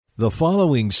The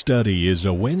following study is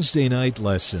a Wednesday night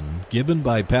lesson given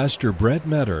by Pastor Brett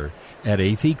Metter at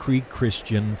Athey Creek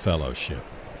Christian Fellowship.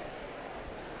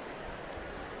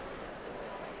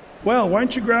 Well, why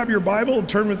don't you grab your Bible and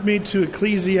turn with me to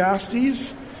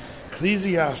Ecclesiastes.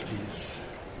 Ecclesiastes.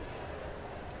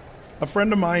 A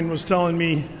friend of mine was telling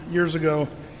me years ago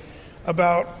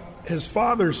about his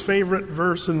father's favorite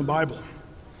verse in the Bible.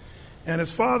 And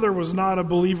his father was not a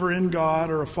believer in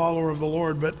God or a follower of the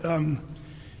Lord, but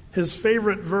his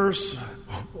favorite verse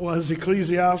was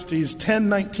Ecclesiastes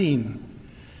 10:19.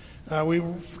 We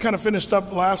kind of finished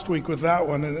up last week with that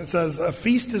one, and it says, "A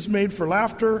feast is made for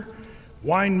laughter,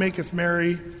 wine maketh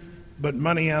merry, but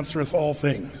money answereth all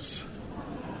things."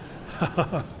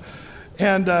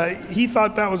 And he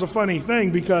thought that was a funny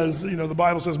thing because, the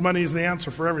Bible says money is the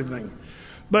answer for everything.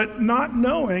 But not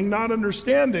knowing, not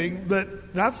understanding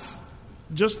that that's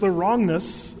just the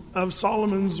wrongness of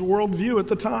Solomon's worldview at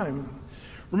the time.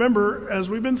 Remember, as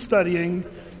we've been studying,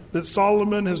 that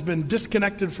Solomon has been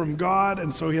disconnected from God,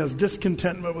 and so he has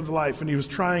discontentment with life, and he was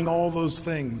trying all those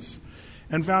things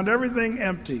and found everything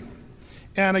empty.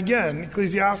 And again,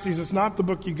 Ecclesiastes is not the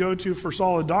book you go to for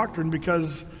solid doctrine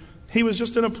because he was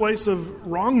just in a place of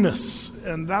wrongness,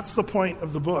 and that's the point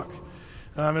of the book.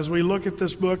 As we look at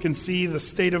this book and see the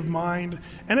state of mind,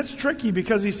 and it's tricky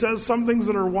because he says some things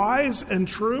that are wise and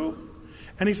true,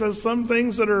 and he says some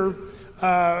things that are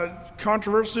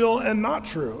controversial and not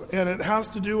true, and it has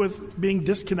to do with being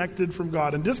disconnected from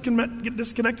God. And get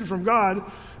disconnected from God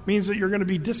means that you're going to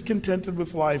be discontented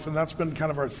with life, and that's been kind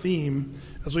of our theme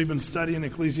as we've been studying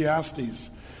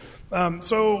Ecclesiastes.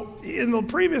 So in the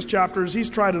previous chapters, he's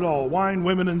tried it all: wine,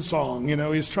 women, and song.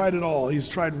 He's tried it all. He's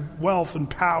tried wealth and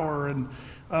power, and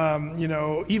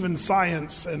even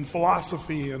science and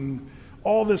philosophy and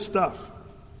all this stuff.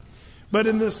 But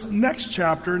in this next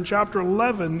chapter, in chapter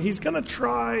 11, he's going to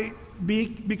try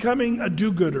becoming a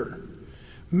do-gooder.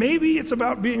 Maybe it's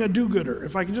about being a do-gooder.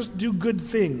 If I can just do good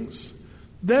things,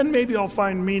 then maybe I'll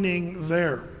find meaning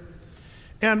there.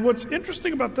 And what's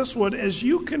interesting about this one is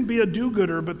you can be a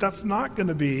do-gooder, but that's not going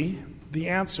to be the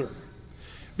answer.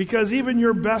 Because even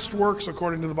your best works,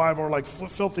 according to the Bible, are like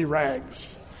filthy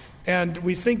rags. And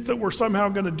we think that we're somehow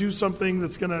going to do something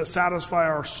that's going to satisfy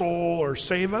our soul or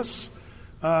save us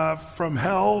from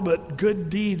hell, but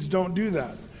good deeds don't do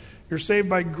that. You're saved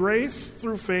by grace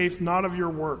through faith, not of your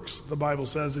works, the Bible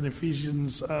says in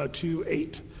Ephesians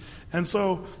 2:8. And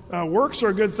so works are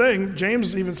a good thing.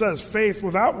 James even says faith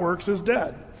without works is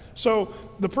dead. So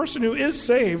the person who is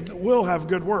saved will have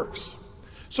good works.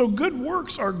 So good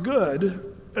works are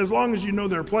good as long as you know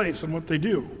their place and what they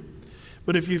do.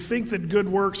 But if you think that good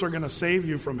works are going to save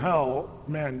you from hell,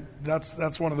 man,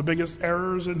 that's one of the biggest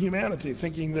errors in humanity,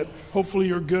 thinking that hopefully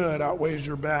your good outweighs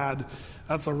your bad.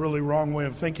 That's a really wrong way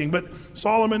of thinking. But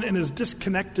Solomon, in his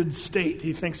disconnected state,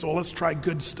 he thinks, well, let's try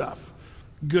good stuff,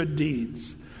 good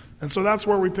deeds. And so that's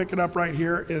where we pick it up right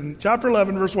here in chapter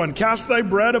 11, verse 1. "Cast thy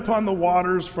bread upon the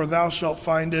waters, for thou shalt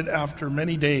find it after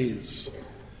many days."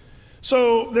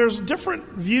 So there's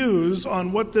different views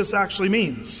on what this actually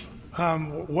means.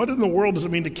 What in the world does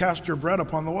it mean to cast your bread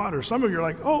upon the water? Some of you are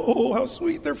like, oh, how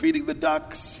sweet, they're feeding the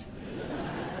ducks.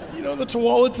 The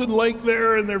Tualatin Lake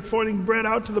there, and they're pointing bread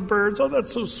out to the birds. Oh,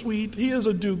 that's so sweet. He is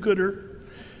a do-gooder.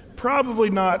 Probably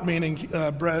not meaning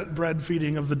bread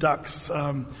feeding of the ducks.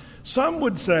 Some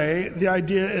would say the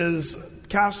idea is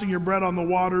casting your bread on the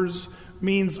waters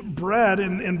means bread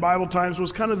in Bible times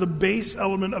was kind of the base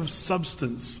element of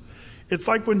substance. It's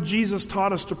like when Jesus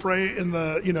taught us to pray in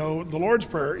the Lord's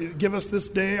Prayer, "Give us this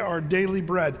day our daily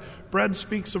bread." Bread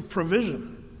speaks of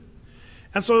provision.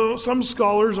 And so some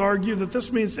scholars argue that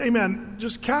this means, hey man,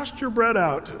 just cast your bread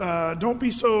out. Don't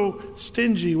be so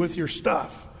stingy with your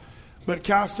stuff, but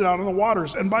cast it out on the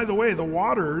waters. And by the way, the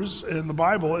waters in the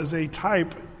Bible is a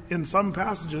type in some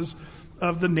passages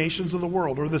of the nations of the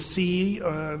world, or the sea,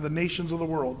 the nations of the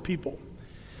world, people.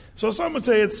 So some would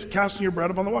say it's casting your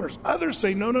bread upon the waters. Others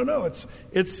say, no.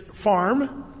 It's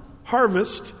farm,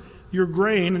 harvest your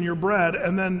grain and your bread,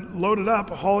 and then load it up,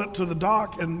 haul it to the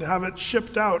dock, and have it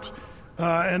shipped out,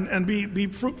 and be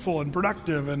fruitful and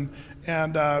productive,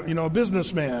 and a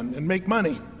businessman, and make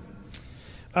money.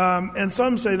 And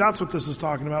some say that's what this is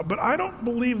talking about. But I don't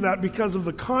believe that because of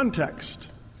the context.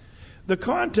 The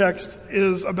context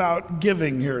is about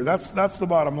giving here. That's the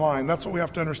bottom line. That's what we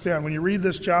have to understand. When you read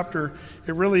this chapter,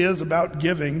 it really is about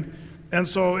giving. And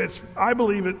so I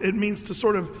believe it means to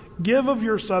sort of give of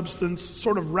your substance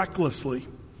sort of recklessly.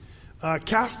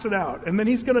 Cast it out. And then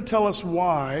he's going to tell us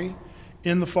why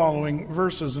in the following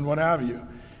verses and what have you.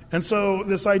 And so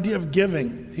this idea of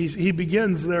giving, he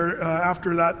begins there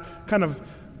after that kind of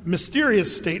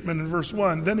mysterious statement in verse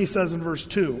 1. Then he says in verse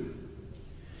 2,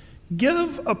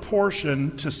 give a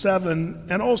portion to 7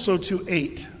 and also to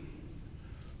 8,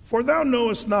 for thou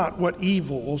knowest not what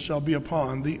evil shall be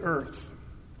upon the earth.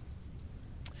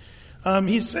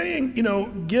 He's saying,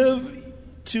 give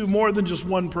to more than just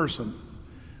one person,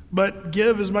 but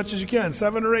give as much as you can,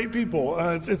 7 or 8 people.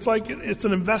 It's like it's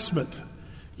an investment.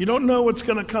 You don't know what's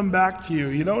going to come back to you.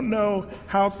 You don't know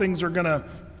how things are going to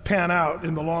pan out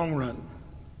in the long run.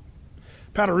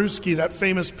 Paderewski, that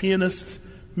famous pianist,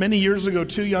 many years ago,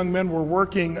 2 young men were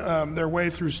working their way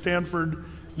through Stanford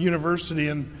University,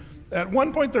 and at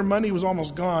one point their money was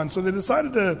almost gone, so they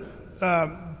decided to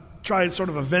try sort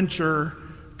of a venture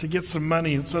to get some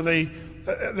money. So they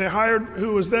hired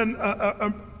who was then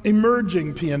an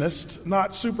emerging pianist,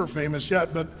 not super famous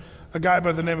yet, but a guy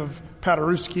by the name of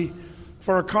Paderewski,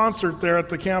 for a concert there at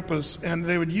the campus, and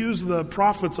they would use the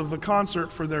profits of the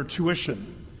concert for their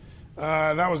tuition.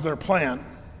 That was their plan.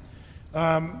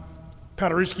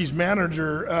 Paderewski's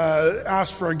manager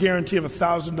asked for a guarantee of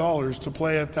 $1,000 to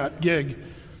play at that gig.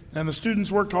 And the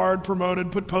students worked hard,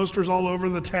 promoted, put posters all over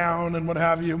the town and what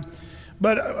have you.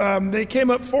 But they came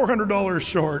up $400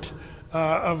 short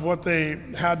of what they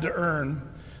had to earn.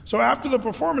 So after the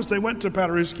performance, they went to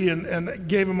Paderewski and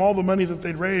gave him all the money that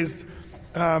they'd raised,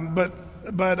 and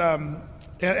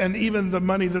even the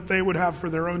money that they would have for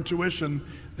their own tuition.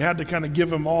 They had to kind of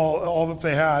give him all that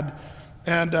they had.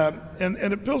 And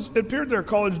it appeared their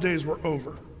college days were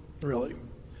over, really.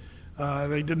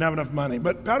 They didn't have enough money.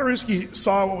 But Paderewski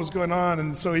saw what was going on,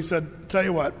 and so he said, tell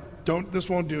you what, this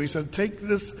won't do. He said,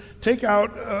 take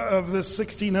out of this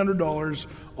 $1,600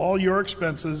 all your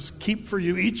expenses, keep for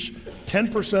you each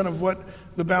 10% of what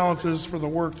the balance is for the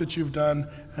work that you've done,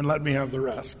 and let me have the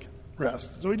rest.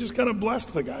 So he just kind of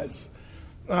blessed the guys.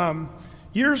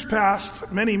 Years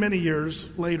passed, many, many years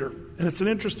later, and it's an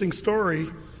interesting story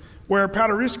where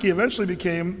Paderewski eventually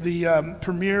became the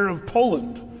premier of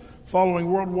Poland following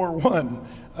World War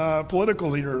I, political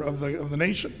leader of the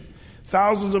nation.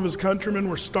 Thousands of his countrymen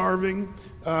were starving,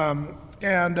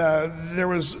 and there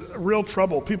was real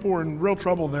trouble. People were in real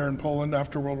trouble there in Poland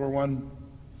after World War I.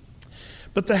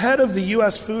 But the head of the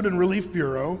U.S. Food and Relief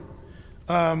Bureau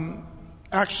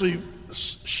actually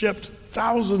shipped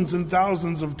thousands and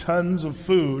thousands of tons of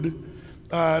food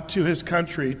to his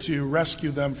country to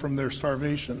rescue them from their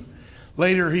starvation.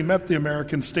 Later, he met the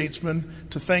American statesman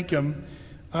to thank him.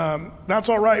 That's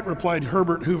all right, replied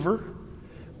Herbert Hoover.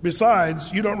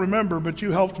 Besides, you don't remember, but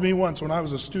you helped me once when I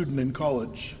was a student in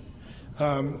college.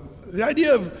 The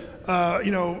idea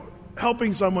of,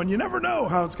 helping someone, you never know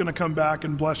how it's going to come back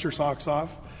and bless your socks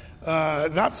off.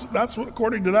 That's what,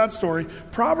 according to that story.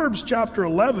 Proverbs chapter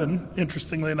 11,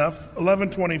 interestingly enough,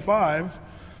 11:25,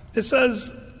 it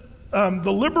says,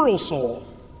 the liberal soul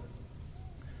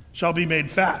shall be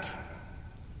made fat.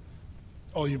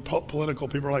 Oh, you political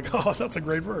people are like, oh, that's a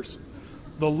great verse.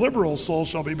 The liberal soul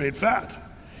shall be made fat,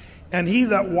 and he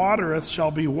that watereth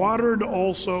shall be watered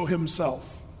also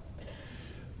himself.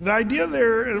 The idea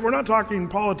there, we're not talking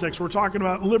politics, we're talking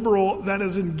about liberal, that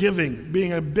is in giving,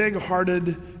 being a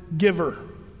big-hearted giver.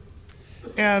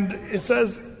 And it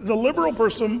says the liberal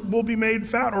person will be made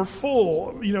fat or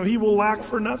full. He will lack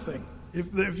for nothing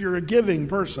if you're a giving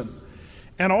person.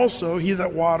 And also, he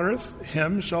that watereth,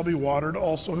 him shall be watered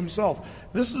also himself.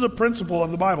 This is a principle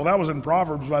of the Bible. That was in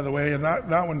Proverbs, by the way, and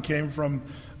that one came from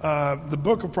the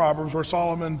book of Proverbs, where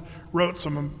Solomon wrote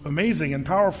some amazing and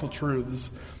powerful truths.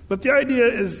 But the idea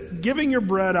is giving your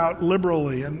bread out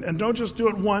liberally, and don't just do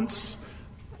it once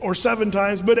or 7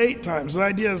 times, but 8 times. The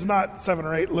idea is not 7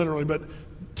 or 8 literally, but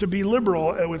to be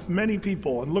liberal with many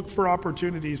people and look for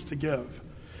opportunities to give.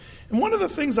 And one of the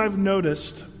things I've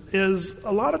noticed is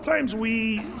a lot of times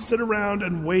we sit around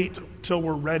and wait till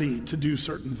we're ready to do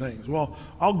certain things. Well,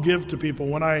 I'll give to people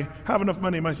when I have enough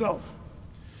money myself.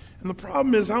 And the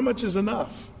problem is, how much is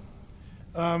enough?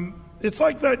 It's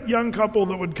like that young couple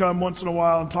that would come once in a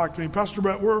while and talk to me, Pastor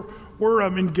Brett, we're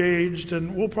engaged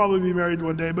and we'll probably be married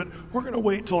one day, but we're going to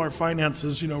wait till our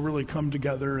finances, really come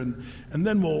together, and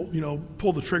then we'll,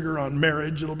 pull the trigger on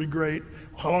marriage. It'll be great.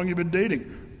 How long have you been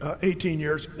dating? 18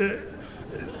 years.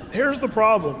 Here's the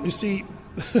problem. You see,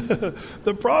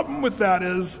 the problem with that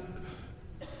is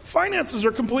finances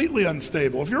are completely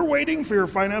unstable. If you're waiting for your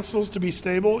finances to be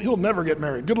stable, you'll never get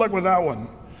married. Good luck with that one.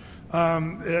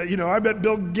 I bet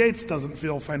Bill Gates doesn't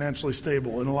feel financially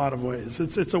stable in a lot of ways.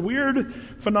 It's a weird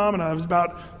phenomenon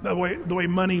about the way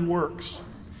money works.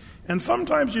 And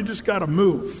sometimes you just got to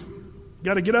move. You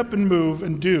got to get up and move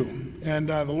and do. And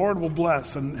the Lord will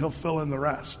bless, and he'll fill in the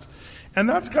rest. And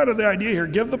that's kind of the idea here.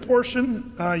 Give the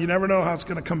portion. You never know how it's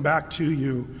going to come back to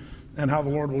you and how the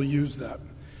Lord will use that.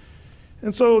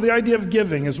 And so the idea of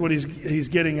giving is what he's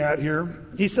getting at here.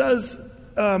 He says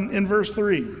in verse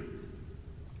 3,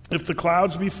 if the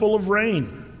clouds be full of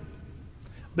rain,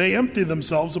 they empty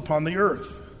themselves upon the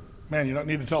earth. Man, you don't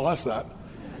need to tell us that.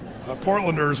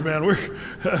 Portlanders,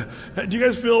 man, do you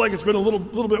guys feel like it's been a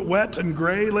little bit wet and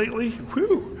gray lately?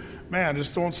 Whew, man,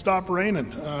 just don't stop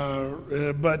raining.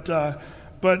 But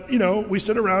you know, we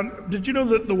sit around. Did you know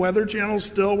that the Weather Channel is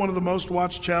still one of the most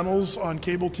watched channels on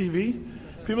cable TV?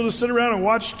 People just sit around and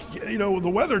watch, you know, the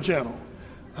Weather Channel.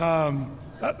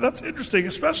 That's interesting,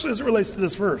 especially as it relates to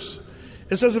this verse.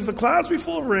 It says, if the clouds be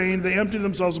full of rain, they empty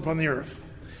themselves upon the earth.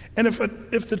 And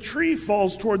if the tree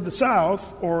falls toward the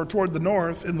south or toward the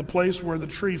north, in the place where the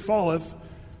tree falleth,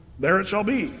 there it shall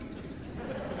be.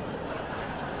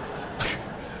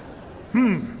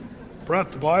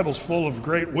 Brett, the Bible's full of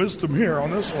great wisdom here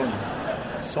on this one.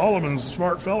 Solomon's a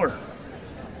smart feller.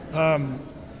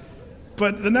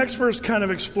 But the next verse kind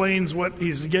of explains what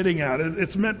he's getting at.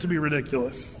 It's meant to be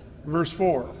ridiculous. Verse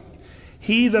 4.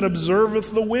 He that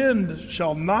observeth the wind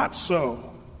shall not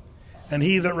sow, and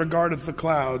he that regardeth the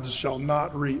clouds shall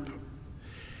not reap.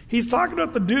 He's talking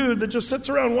about the dude that just sits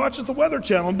around and watches the Weather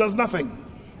Channel and does nothing.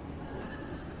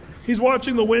 He's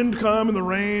watching the wind come and the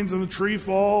rains and the tree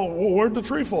fall. Well, where'd the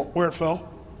tree fall? Where it fell.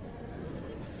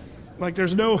 Like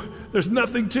there's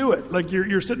nothing to it. Like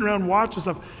you're sitting around watching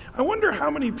stuff. I wonder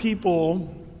how many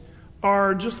people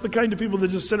are just the kind of people that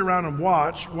just sit around and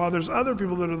watch, while there's other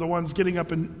people that are the ones getting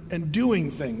up and doing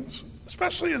things,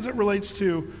 especially as it relates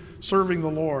to serving the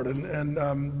Lord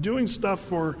and doing stuff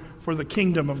for the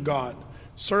kingdom of God,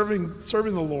 serving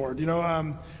the Lord. You know,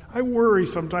 I worry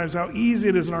sometimes how easy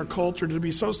it is in our culture to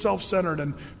be so self-centered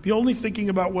and be only thinking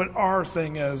about what our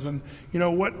thing is and, you know,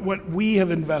 what we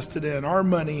have invested in, our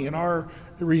money and our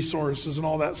resources and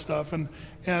all that stuff, and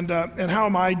how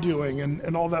am I doing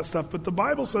and all that stuff. But the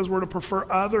Bible says we're to prefer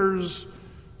others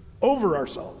over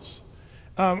ourselves.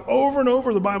 Over and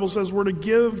over, the Bible says we're to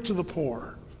give to the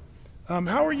poor.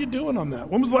 How are you doing on that?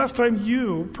 When was the last time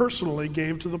you personally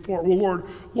gave to the poor? Well,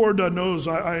 Lord knows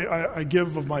I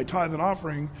give of my tithe and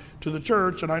offering to the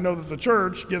church, and I know that the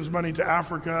church gives money to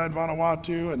Africa and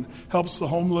Vanuatu and helps the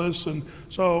homeless, and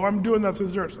so I'm doing that through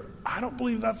the church. I don't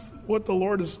believe that's what the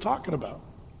Lord is talking about.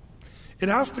 It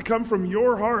has to come from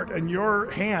your heart and your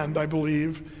hand, I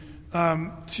believe,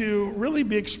 to really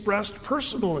be expressed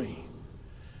personally.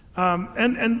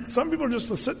 And some people are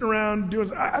just sitting around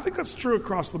doing. I think that's true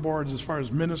across the board as far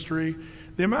as ministry.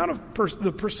 The amount of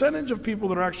the percentage of people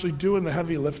that are actually doing the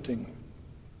heavy lifting.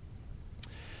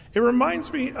 It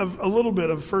reminds me of a little bit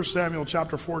of 1 Samuel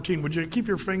chapter 14. Would you keep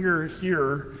your finger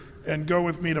here and go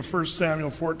with me to 1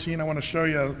 Samuel 14? I want to show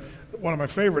you one of my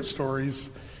favorite stories.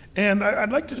 And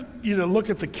I'd like you to look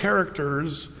at the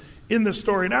characters in this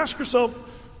story and ask yourself,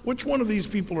 which one of these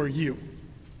people are you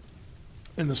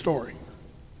in the story?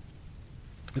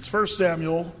 It's 1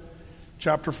 Samuel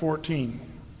chapter 14.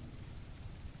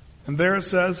 And there it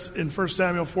says in 1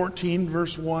 Samuel 14,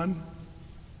 verse 1,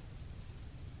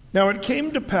 now it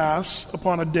came to pass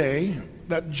upon a day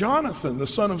that Jonathan, the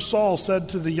son of Saul, said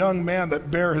to the young man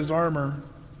that bare his armor,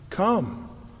 come,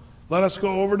 let us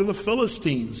go over to the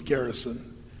Philistines' garrison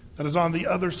that is on the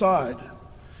other side.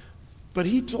 But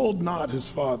he told not his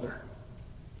father.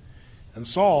 And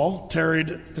Saul tarried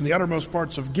in the uttermost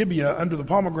parts of Gibeah under the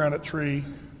pomegranate tree,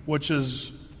 which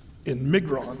is in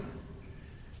Migron.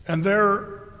 And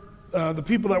there, the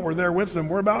people that were there with them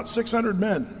were about 600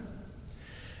 men.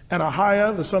 And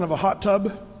Ahiah, the son of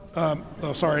Ahitub,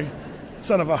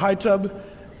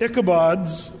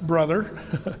 Ichabod's brother,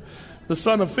 the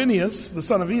son of Phinehas, the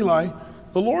son of Eli,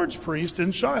 the Lord's priest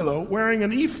in Shiloh, wearing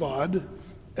an ephod,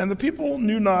 and the people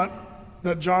knew not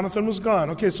that Jonathan was gone.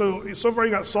 Okay, so far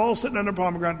you got Saul sitting under a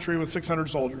pomegranate tree with 600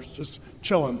 soldiers, just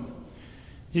chilling.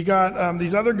 You got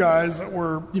these other guys that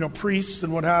were, priests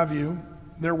and what have you.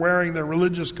 They're wearing their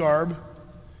religious garb.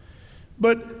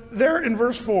 But there in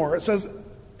verse 4, it says,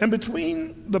 and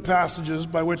between the passages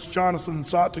by which Jonathan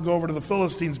sought to go over to the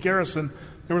Philistines' garrison,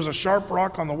 there was a sharp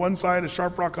rock on the one side, a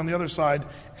sharp rock on the other side,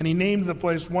 and he named the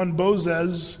place one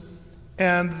Bozez,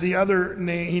 and the other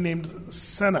he named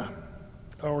Senna,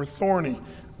 or thorny.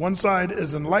 One side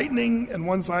is enlightening, and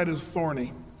one side is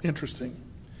thorny. Interesting.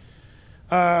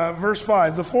 Verse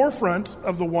 5, the forefront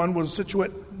of the one was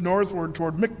situate northward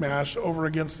toward Michmash, over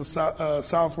against the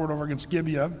southward over against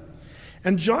Gibeah.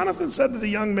 And Jonathan said to the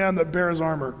young man that bare his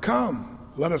armor, come,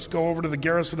 let us go over to the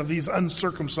garrison of these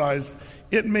uncircumcised.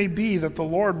 It may be that the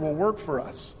Lord will work for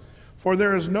us. For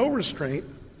there is no restraint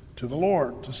to the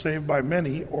Lord, to save by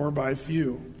many or by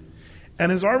few.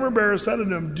 And his armor-bearer said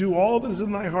unto him, do all that is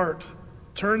in thy heart.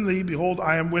 Turn thee, behold,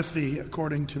 I am with thee,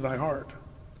 according to thy heart.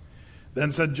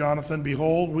 Then said Jonathan,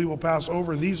 behold, we will pass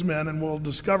over these men, and will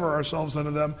discover ourselves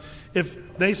unto them.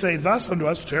 If they say thus unto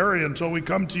us, tarry until we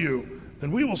come to you,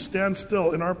 then we will stand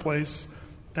still in our place,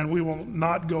 and we will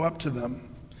not go up to them.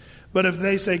 But if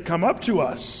they say, come up to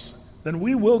us, then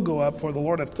we will go up, for the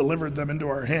Lord hath delivered them into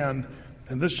our hand,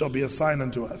 and this shall be a sign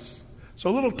unto us. So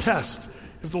a little test,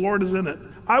 if the Lord is in it.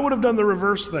 I would have done the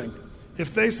reverse thing.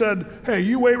 If they said, hey,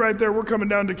 you wait right there, we're coming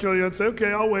down to kill you, I'd say,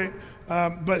 okay, I'll wait.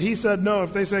 But he said, no,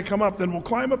 if they say come up, then we'll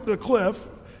climb up the cliff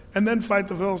and then fight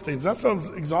the Philistines. That sounds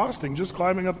exhausting, just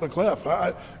climbing up the cliff.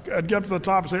 I'd get up to the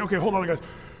top and say, okay, hold on, guys.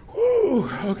 Woo,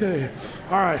 okay,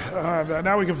 all right,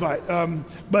 now we can fight.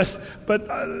 But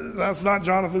that's not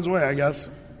Jonathan's way, I guess.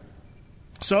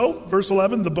 So, verse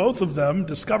 11, the both of them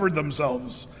discovered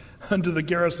themselves unto the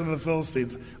garrison of the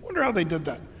Philistines. I wonder how they did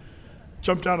that.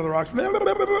 Jumped out of the rocks.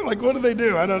 Like, what did they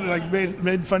do? I don't know, like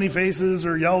made funny faces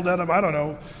or yelled at them. I don't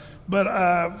know. But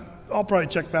I'll probably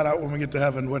check that out when we get to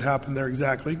heaven, what happened there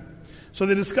exactly. So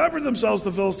they discovered themselves,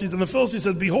 the Philistines, and the Philistines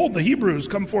said, behold, the Hebrews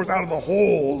come forth out of the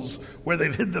holes where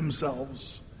they've hid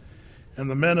themselves. And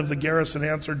the men of the garrison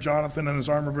answered Jonathan and his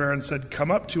armor-bearer and said, come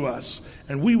up to us,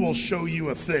 and we will show you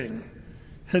a thing.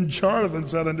 And Jonathan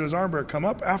said unto his armor-bearer, come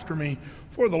up after me,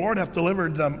 for the Lord hath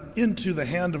delivered them into the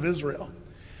hand of Israel.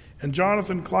 And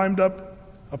Jonathan climbed up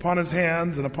upon his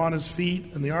hands and upon his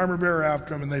feet, and the armor-bearer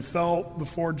after him, and they fell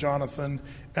before Jonathan,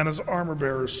 and his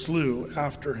armor-bearer slew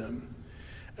after him.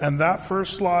 And that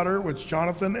first slaughter which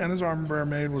Jonathan and his armor-bearer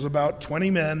made was about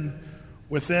 20 men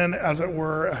within, as it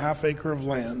were, a half acre of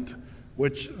land,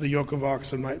 which the yoke of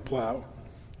oxen might plow.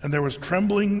 And there was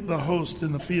trembling the host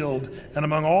in the field, and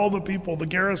among all the people, the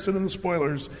garrison and the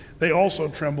spoilers, they also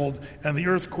trembled, and the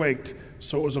earth quaked,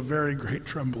 so it was a very great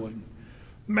trembling.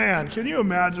 Man, can you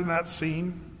imagine that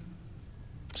scene?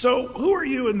 So, who are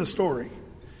you in the story?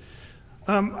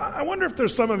 I wonder if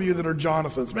there's some of you that are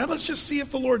Jonathans. Man, let's just see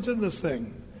if the Lord's in this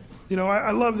thing. You know,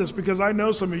 I love this because I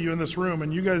know some of you in this room,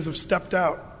 and you guys have stepped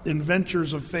out in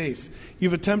ventures of faith.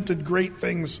 You've attempted great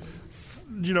things,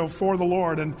 for the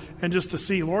Lord, and just to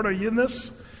see, Lord, are you in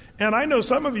this? And I know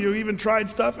some of you even tried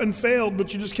stuff and failed,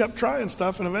 but you just kept trying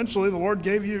stuff, and eventually the Lord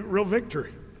gave you real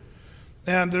victory.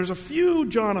 And there's a few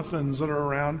Jonathans that are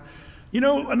around.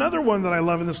 Another one that I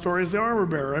love in the story is the armor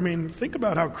bearer. I mean, think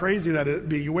about how crazy that it'd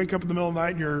be. You wake up in the middle of the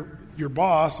night and your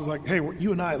boss is like, hey,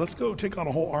 you and I, let's go take on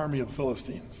a whole army of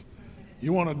Philistines.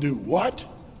 You want to do what?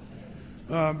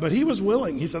 But he was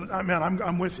willing. He said, man,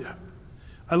 I'm with you.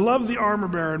 I love the armor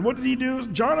bearer. And what did he do?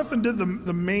 Jonathan did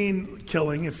the main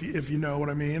killing, if you know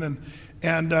what I mean.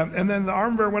 And then the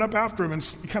armor bearer went up after him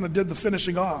and kind of did the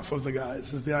finishing off of the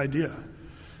guys, is the idea.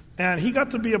 And he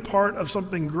got to be a part of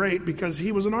something great because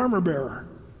he was an armor bearer.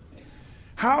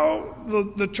 How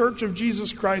the Church of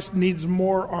Jesus Christ needs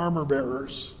more armor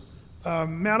bearers.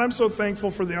 Man, I'm so thankful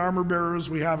for the armor bearers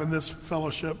we have in this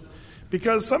fellowship,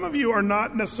 because some of you are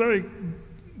not necessarily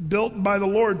built by the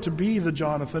Lord to be the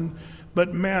Jonathan,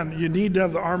 but man, you need to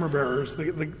have the armor bearers,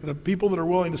 the people that are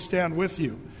willing to stand with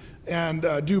you and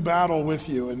do battle with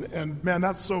you. And man,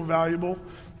 that's so valuable.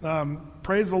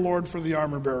 Praise the Lord for the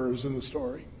armor bearers in the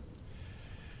story.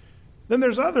 Then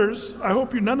there's others. I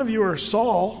hope none of you are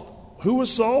Saul. Who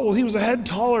was Saul? Well, he was a head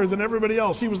taller than everybody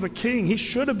else. He was the king. He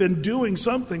should have been doing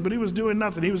something, but he was doing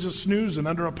nothing. He was just snoozing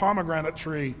under a pomegranate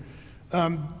tree,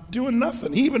 doing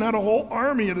nothing. He even had a whole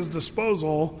army at his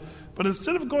disposal, but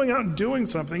instead of going out and doing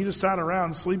something, he just sat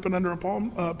around sleeping under a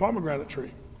pomegranate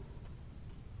tree.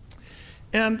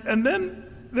 And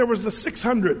then there was the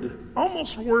 600,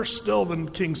 almost worse still than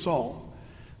King Saul.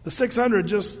 The 600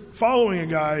 just following a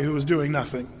guy who was doing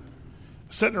nothing,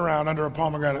 sitting around under a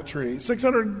pomegranate tree.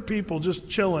 600 people just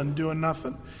chilling, doing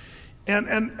nothing.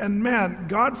 And man,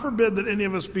 God forbid that any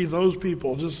of us be those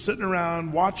people, just sitting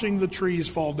around watching the trees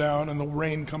fall down and the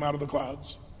rain come out of the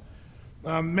clouds.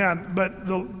 But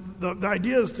the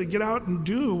idea is to get out and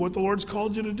do what the Lord's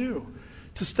called you to do,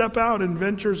 to step out in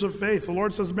ventures of faith. The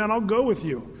Lord says, man, I'll go with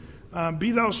you.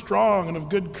 Be thou strong and of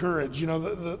good courage.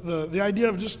 The idea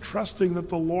of just trusting that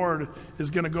the Lord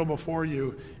is going to go before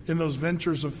you in those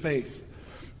ventures of faith.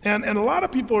 And a lot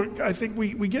of people, I think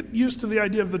we get used to the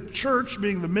idea of the church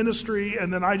being the ministry,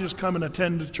 and then I just come and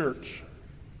attend church.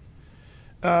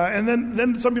 And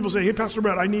then some people say, hey, Pastor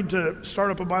Brett, I need to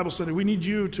start up a Bible study. We need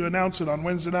you to announce it on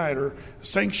Wednesday night, or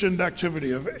sanctioned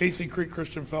activity of Athey Creek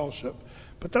Christian Fellowship.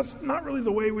 But that's not really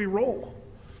the way we roll.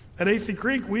 At Athey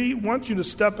Creek, we want you to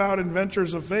step out in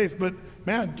ventures of faith, but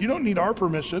man, you don't need our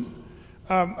permission.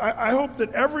 I hope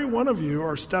that every one of you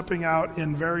are stepping out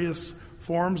in various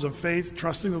forms of faith,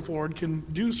 trusting that the Lord can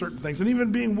do certain things, and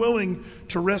even being willing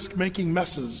to risk making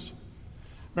messes.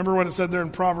 Remember what it said there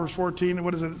in Proverbs 14?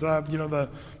 What is it?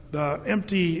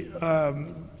 empty,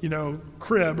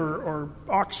 crib or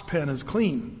ox pen is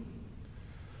clean.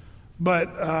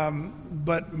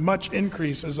 But much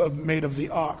increase is made of the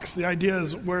ox. The idea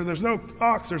is where there's no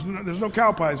ox, there's no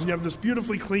cow pies, and you have this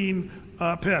beautifully clean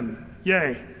pen.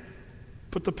 Yay.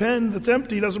 But the pen that's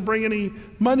empty doesn't bring any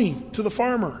money to the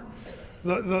farmer.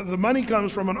 The money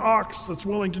comes from an ox that's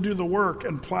willing to do the work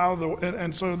and plow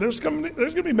and so there's going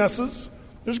to be messes.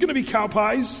 There's going to be cow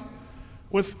pies.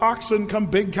 With oxen come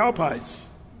big cow pies.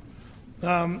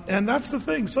 And that's the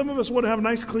thing. Some of us want to have a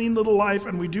nice, clean little life,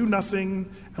 and we do nothing,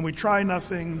 and we try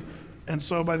nothing. And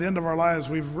so by the end of our lives,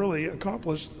 we've really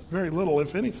accomplished very little,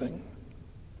 if anything.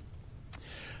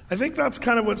 I think that's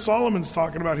kind of what Solomon's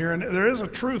talking about here, and there is a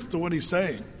truth to what he's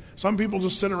saying. Some people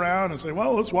just sit around and say,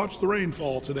 well, let's watch the rain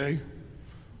fall today.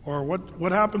 Or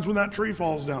what happens when that tree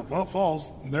falls down? Well, it falls,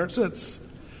 and there it sits.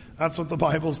 That's what the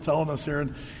Bible's telling us here.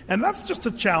 And that's just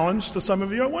a challenge to some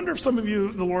of you. I wonder if some of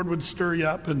you, the Lord would stir you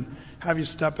up and have you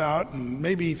step out and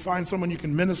maybe find someone you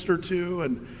can minister to.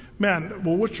 And man,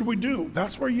 well, what should we do?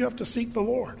 That's where you have to seek the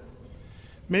Lord.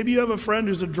 Maybe you have a friend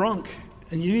who's a drunk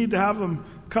and you need to have them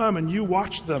come and you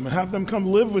watch them and have them come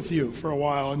live with you for a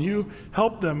while and you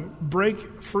help them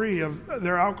break free of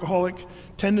their alcoholic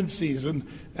tendencies. And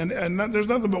there's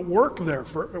nothing but work there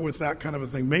with that kind of a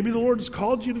thing. Maybe the Lord has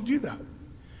called you to do that.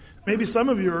 Maybe some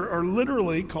of you are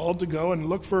literally called to go and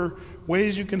look for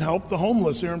ways you can help the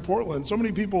homeless here in Portland. So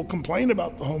many people complain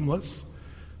about the homeless,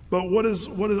 but what is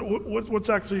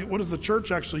the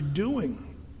church actually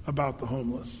doing about the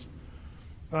homeless?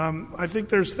 I think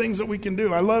there's things that we can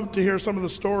do. I love to hear some of the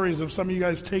stories of some of you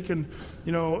guys taking,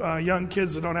 young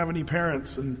kids that don't have any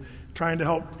parents and trying to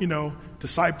help,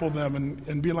 disciple them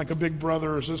and being like a big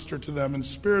brother or sister to them and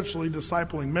spiritually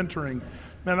discipling, mentoring.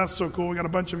 Man, that's so cool. We got a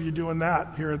bunch of you doing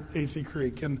that here at Athey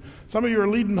Creek. And some of you are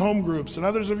leading home groups, and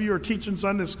others of you are teaching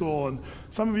Sunday school, and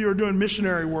some of you are doing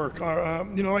missionary work.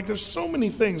 There's so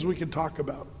many things we could talk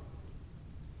about.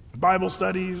 Bible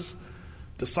studies,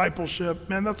 discipleship.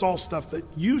 Man, that's all stuff that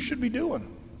you should be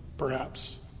doing,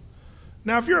 perhaps.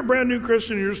 Now, if you're a brand new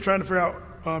Christian and you're just trying to figure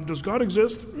out, does God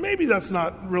exist? Maybe that's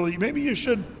not really, maybe you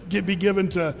should be given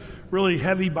to really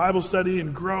heavy Bible study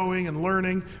and growing and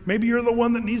learning. Maybe you're the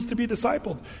one that needs to be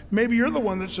discipled. Maybe you're the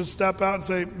one that should step out and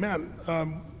say,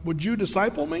 man, would you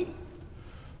disciple me?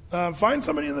 Find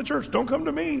somebody in the church. Don't come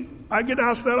to me. I get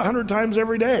asked that 100 times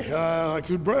every day.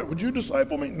 Brett, would you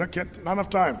disciple me? Not enough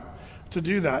time to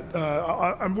do that.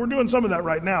 We're doing some of that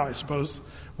right now, I suppose,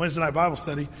 Wednesday night Bible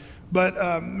study. But,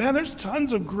 there's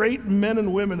tons of great men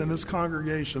and women in this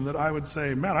congregation that I would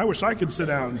say, man, I wish I could sit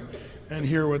down and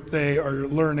hear what they are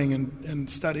learning and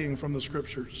studying from the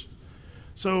Scriptures.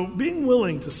 So being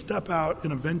willing to step out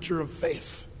in a venture of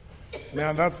faith,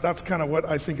 man, that's kind of what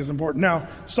I think is important. Now,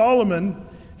 Solomon,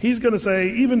 he's going to say,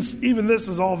 even this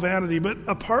is all vanity, but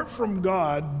apart from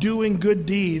God, doing good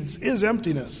deeds is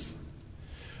emptiness.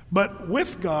 But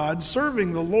with God,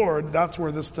 serving the Lord, that's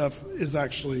where this stuff is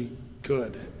actually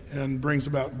good and brings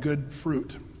about good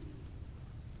fruit.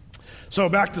 So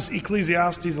back to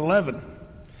Ecclesiastes 11.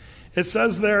 It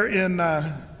says there in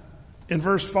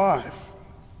verse 5,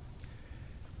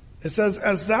 it says,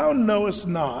 as thou knowest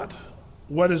not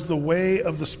what is the way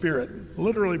of the Spirit,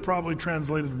 literally probably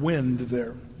translated wind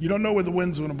there. You don't know where the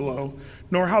wind's going to blow,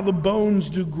 nor how the bones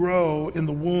do grow in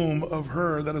the womb of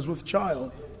her that is with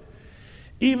child.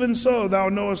 Even so, thou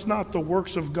knowest not the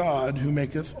works of God who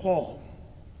maketh all.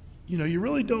 You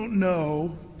really don't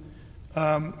know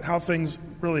how things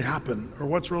really happen or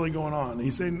what's really going on.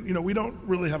 He's saying, we don't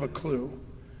really have a clue.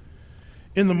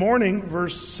 In the morning,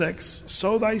 verse 6,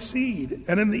 sow thy seed,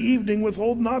 and in the evening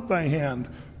withhold not thy hand,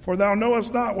 for thou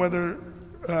knowest not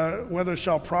whether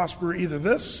shall prosper either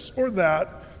this or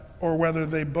that, or whether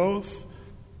they both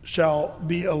shall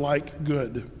be alike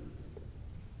good.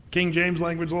 King James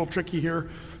language, a little tricky here.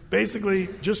 Basically,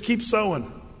 just keep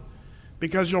sowing,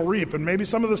 because you'll reap. And maybe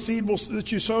some of the seed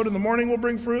that you sowed in the morning will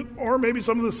bring fruit, or maybe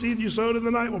some of the seed you sowed in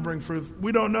the night will bring fruit.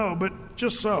 We don't know, but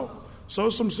just sow. Sow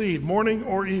some seed, morning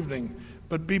or evening.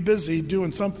 But be busy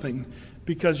doing something,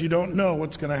 because you don't know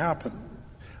what's going to happen.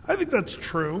 I think that's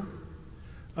true.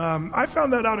 I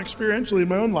found that out experientially in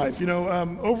my own life.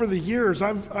 Over the years,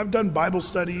 I've done Bible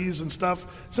studies and stuff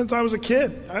since I was a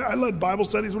kid. I led Bible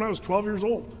studies when I was 12 years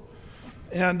old.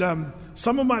 And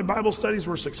some of my Bible studies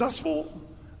were successful,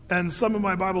 and some of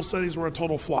my Bible studies were a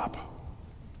total flop.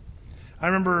 I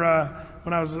remember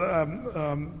when I was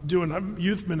doing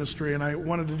youth ministry, and I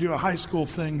wanted to do a high school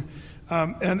thing.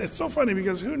 And it's so funny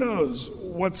because who knows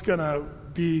what's going to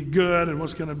be good and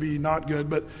what's going to be not good.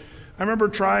 But I remember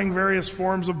trying various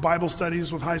forms of Bible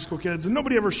studies with high school kids, and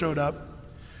nobody ever showed up.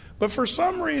 But for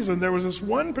some reason, there was this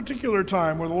one particular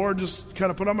time where the Lord just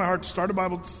kind of put on my heart to start a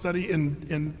Bible study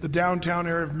in the downtown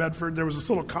area of Medford. There was this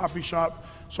little coffee shop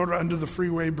sort of under the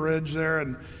freeway bridge there,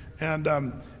 and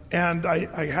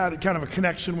I had kind of a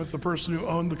connection with the person who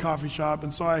owned the coffee shop.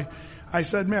 And so I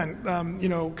said, man,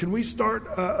 can we start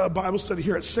a Bible study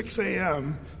here at 6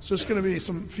 a.m.? It's just going to be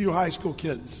some few high school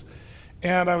kids.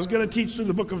 And I was going to teach through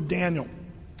the book of Daniel.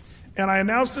 And I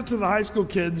announced it to the high school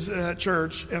kids at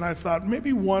church, and I thought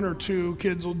maybe one or two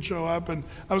kids would show up. And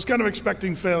I was kind of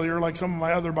expecting failure, like some of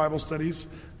my other Bible studies.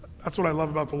 That's what I love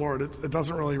about the Lord. It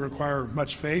doesn't really require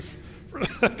much faith,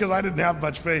 because I didn't have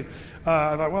much faith.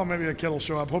 I thought, well, maybe a kid will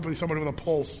show up. Hopefully somebody with a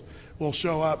pulse will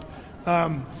show up.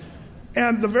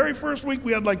 And the very first week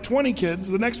we had like 20 kids.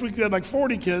 The next week we had like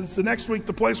 40 kids. The next week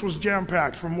the place was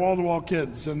jam-packed from wall-to-wall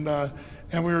kids.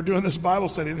 And we were doing this Bible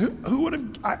study. And who would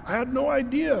have, I had no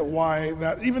idea why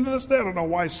that, even to this day, I don't know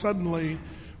why suddenly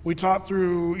we taught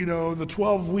through, the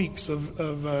 12 weeks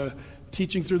of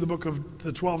teaching through the book of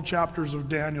the 12 chapters of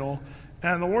Daniel.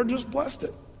 And the Lord just blessed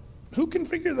it. Who can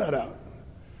figure that out?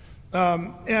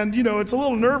 It's a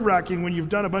little nerve-wracking when you've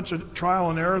done a bunch of trial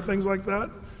and error things like that.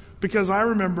 Because I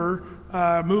remember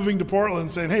moving to Portland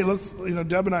and saying, hey, let's,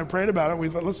 Deb and I prayed about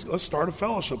it. Let's start a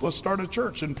fellowship. Let's start a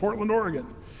church in Portland, Oregon.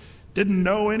 Didn't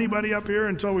know anybody up here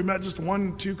until we met just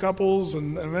 1-2 couples,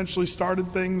 and eventually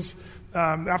started things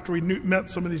after we met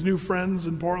some of these new friends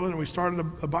in Portland, and we started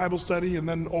a Bible study, and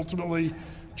then ultimately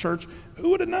church.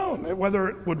 Who would have known whether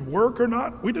it would work or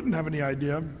not? We didn't have any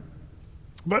idea.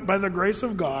 But by the grace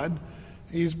of God,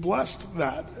 He's blessed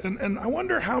that. And I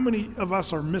wonder how many of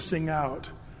us are missing out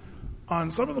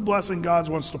on some of the blessing God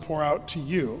wants to pour out to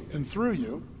you and through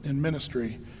you in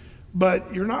ministry.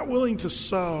 But you're not willing to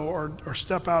sow or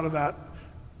step out of that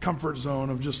comfort zone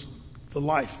of just the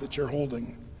life that you're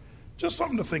holding. Just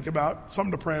something to think about,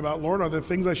 something to pray about. Lord, are there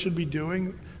things I should be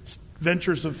doing,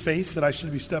 ventures of faith that I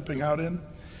should be stepping out in?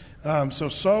 So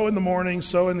sow in the morning,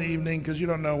 sow in the evening, because you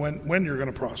don't know when you're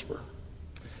going to prosper.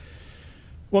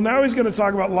 Well, now he's going to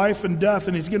talk about life and death,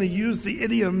 and he's going to use the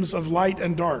idioms of light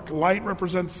and dark. Light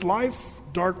represents life,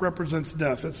 dark represents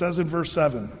death. It says in verse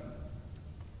 7,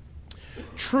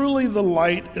 truly the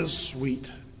light is sweet,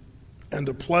 and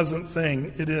a pleasant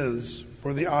thing it is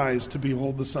for the eyes to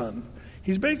behold the sun.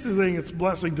 He's basically saying it's a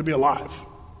blessing to be alive.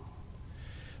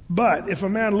 But if a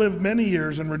man live many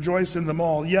years and rejoice in them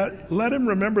all, yet let him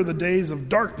remember the days of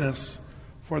darkness,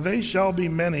 for they shall be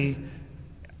many.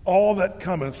 All that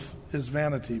cometh is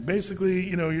vanity. Basically,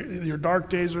 your dark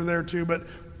days are there too, but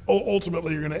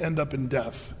ultimately you're going to end up in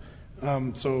death.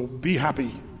 So be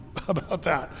happy about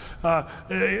that.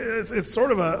 It's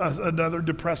sort of another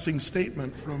depressing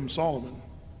statement from Solomon.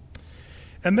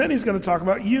 And then he's going to talk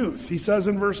about youth. He says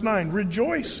in verse 9,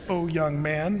 rejoice, O young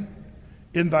man,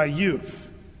 in thy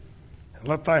youth, and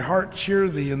let thy heart cheer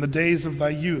thee in the days of thy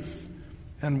youth,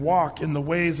 and walk in the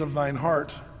ways of thine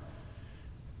heart,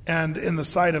 and in the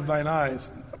sight of thine eyes.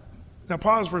 Now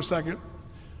pause for a second.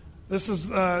 This is,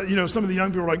 some of the young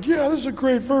people are like, yeah, this is a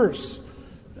great verse.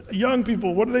 Young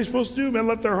people, what are they supposed to do? Man,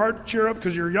 let their heart cheer up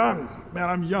because you're young. Man,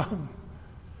 I'm young.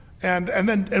 And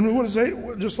what does it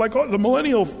say? Just like the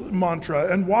millennial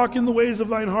mantra, and walk in the ways of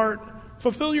thine heart.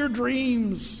 Fulfill your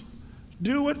dreams.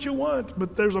 Do what you want.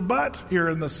 But there's a but here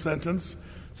in this sentence.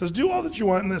 It says, do all that you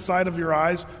want in the sight of your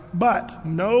eyes, but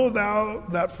know thou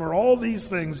that for all these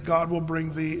things God will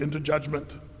bring thee into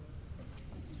judgment.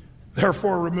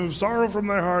 Therefore remove sorrow from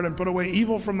thy heart and put away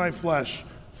evil from thy flesh,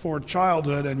 for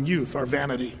childhood and youth are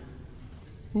vanity.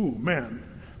 Ooh, man,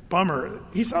 bummer.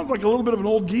 He sounds like a little bit of an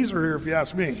old geezer here, if you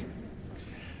ask me.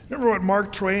 Remember what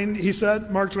Mark Twain said?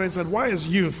 Mark Twain said, why is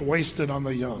youth wasted on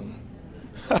the young?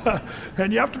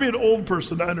 And you have to be an old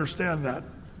person to understand that.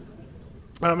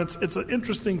 It's an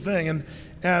interesting thing,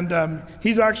 and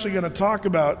he's actually going to talk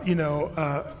about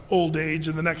old age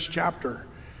in the next chapter.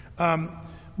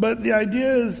 But the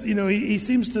idea is, he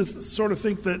seems to sort of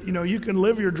think that you can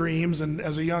live your dreams and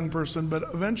as a young person, but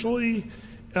eventually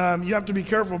you have to be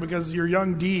careful because your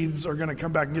young deeds are going to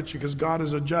come back and get you because God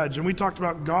is a judge. And we talked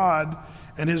about God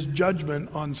and His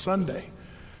judgment on Sunday,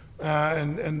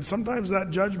 and sometimes that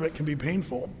judgment can be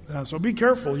painful. So be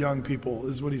careful, young people,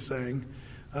 is what he's saying.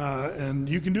 And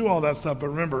you can do all that stuff, but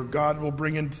remember, God will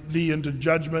bring thee into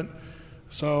judgment,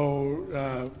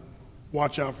 so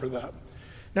watch out for that.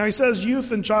 Now he says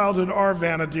youth and childhood are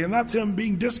vanity, and that's him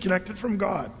being disconnected from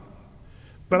God.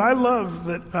 But I love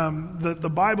that the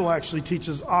Bible actually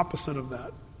teaches opposite of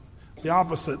that. The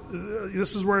opposite.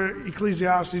 This is where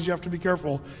Ecclesiastes, you have to be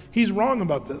careful. He's wrong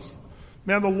about this.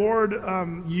 Man, the Lord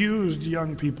used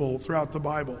young people throughout the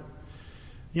Bible.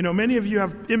 You know, many of you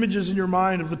have images in your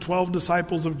mind of the 12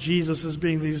 disciples of Jesus as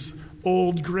being these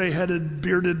old, gray-headed,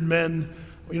 bearded men,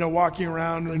 you know, walking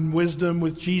around in wisdom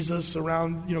with Jesus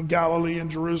around, you know, Galilee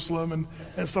and Jerusalem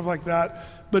and stuff like that.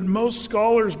 But most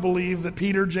scholars believe that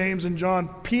Peter, James, and John,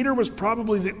 Peter was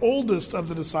probably the oldest of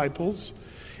the disciples,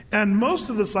 and most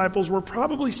of the disciples were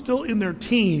probably still in their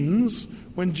teens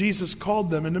when Jesus called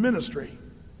them into ministry.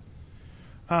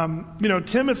 You know,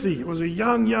 Timothy was a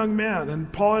young man,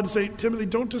 and Paul had to say, Timothy,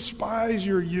 don't despise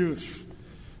your youth,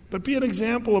 but be an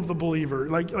example of the believer.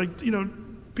 Like you know,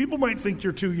 people might think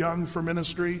you're too young for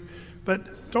ministry,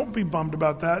 but don't be bummed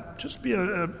about that. Just be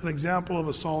an example of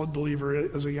a solid believer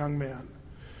as a young man.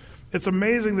 It's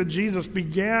amazing that Jesus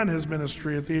began his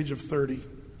ministry at the age of 30.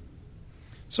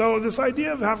 So this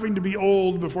idea of having to be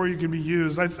old before you can be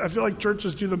used, I feel like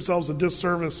churches do themselves a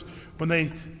disservice when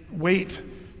they wait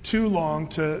too long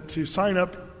to sign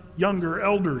up younger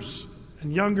elders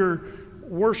and younger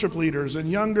worship leaders and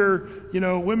younger, you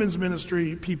know, women's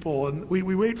ministry people. And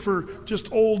we wait for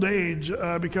just old age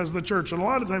because of the church. And a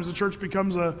lot of times the church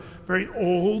becomes a very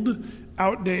old,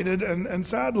 outdated, and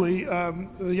sadly,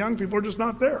 the young people are just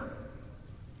not there.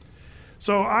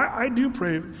 So I do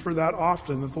pray for that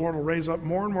often, that the Lord will raise up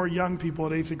more and more young people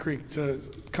at Athey Creek to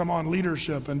come on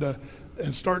leadership and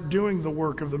start doing the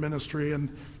work of the ministry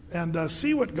and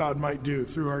see what God might do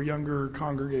through our younger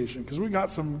congregation. Because we've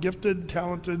got some gifted,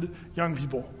 talented young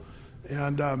people.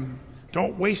 And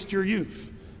don't waste your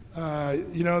youth.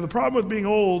 You know, the problem with being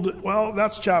old, well,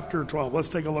 that's chapter 12. Let's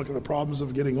take a look at the problems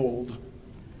of getting old.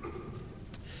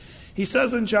 He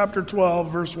says in chapter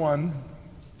 12, verse 1,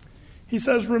 he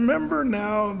says, remember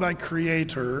now thy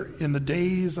Creator in the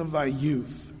days of thy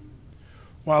youth,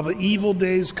 while the evil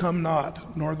days come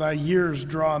not, nor thy years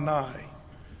draw nigh,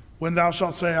 when thou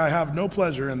shalt say, I have no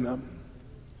pleasure in them.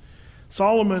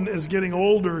 Solomon is getting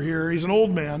older here. He's an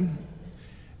old man,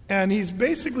 and he's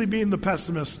basically being the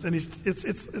pessimist. And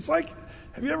it's like,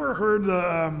 have you ever heard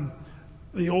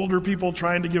the older people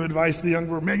trying to give advice to the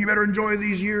younger? Man, you better enjoy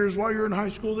these years while you're in high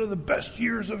school. They're the best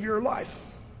years of your life.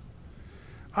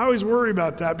 I always worry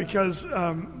about that because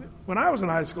when I was in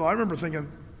high school, I remember thinking,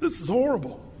 this is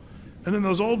horrible. And then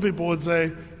those old people would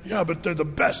say, yeah, but they're the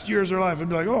best years of their life. I'd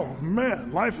be like, oh,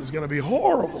 man, life is going to be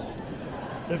horrible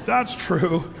if that's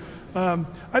true.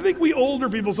 I think we older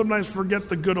people sometimes forget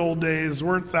the good old days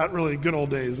weren't that really good old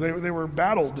days. They were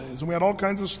bad old days. And we had all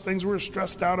kinds of things we were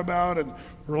stressed out about and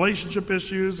relationship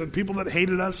issues and people that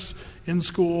hated us in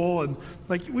school. And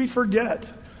like we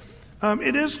forget.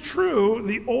 It is true,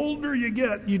 the older you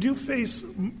get, you do face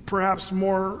perhaps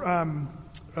more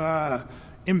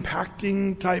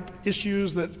impacting type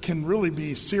issues that can really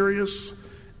be serious.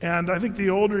 And I think the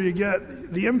older you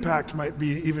get, the impact might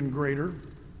be even greater.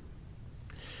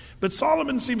 But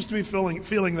Solomon seems to be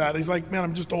feeling that. He's like, man,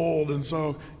 I'm just old. And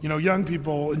so, you know, young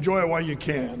people, enjoy it while you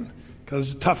can,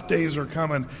 because tough days are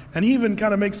coming. And he even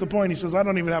kind of makes the point, he says, I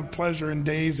don't even have pleasure in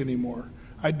days anymore.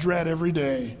 I dread every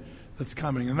day that's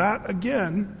coming. And that,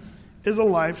 again, is a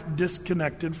life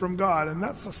disconnected from God. And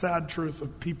that's the sad truth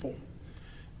of people.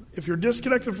 If you're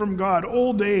disconnected from God,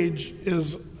 old age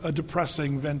is a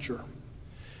depressing venture.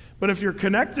 But if you're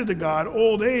connected to God,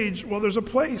 old age, well, there's a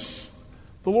place.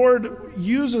 The Lord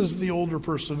uses the older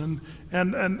person,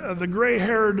 and the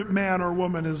gray-haired man or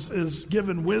woman is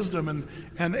given wisdom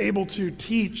and able to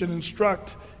teach and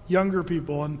instruct younger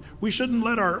people. And we shouldn't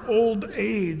let our old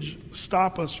age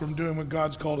stop us from doing what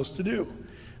God's called us to do.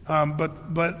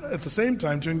 But at the same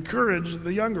time, to encourage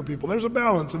the younger people. There's a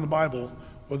balance in the Bible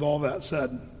with all that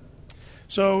said.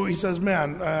 So he says,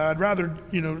 man, I'd rather,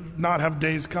 not have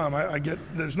days come. I get,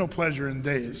 there's no pleasure in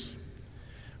days.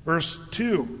 Verse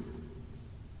 2,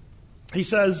 he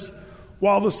says,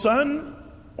 while the sun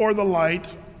or the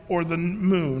light or the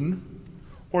moon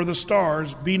or the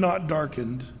stars be not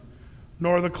darkened,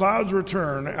 nor the clouds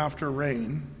return after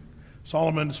rain.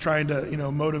 Solomon's trying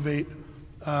to, motivate,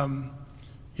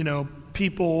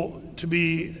 people to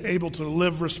be able to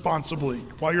live responsibly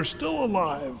while you're still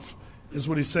alive, is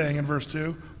what he's saying in verse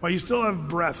 2. While you still have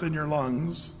breath in your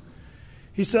lungs.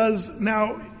 He says,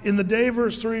 now, in the day,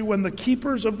 verse 3, when the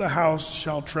keepers of the house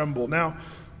shall tremble. Now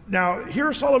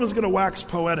here Solomon's going to wax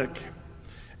poetic.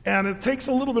 And it takes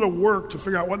a little bit of work to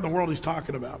figure out what in the world he's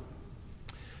talking about.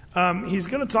 He's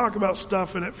going to talk about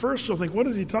stuff, and at first you'll think, what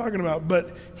is he talking about?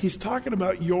 But he's talking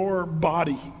about your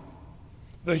body,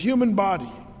 the human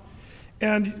body.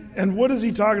 And what is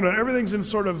he talking about? Everything's in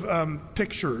sort of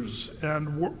pictures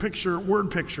and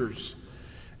word pictures.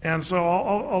 And so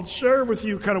I'll share with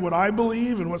you kind of what I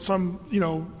believe and what some,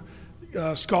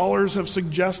 scholars have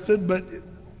suggested. But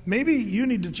maybe you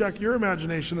need to check your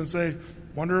imagination and say,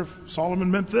 wonder if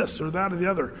Solomon meant this or that or the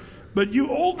other. But you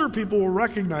older people will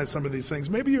recognize some of these things.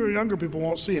 Maybe your younger people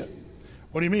won't see it.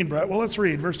 What do you mean, Brett? Well, let's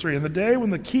read verse 3. In the day when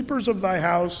the keepers of thy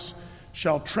house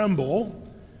shall tremble,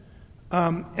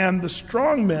 and the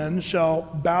strong men shall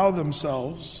bow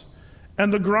themselves,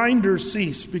 and the grinders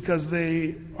cease because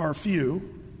they are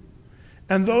few,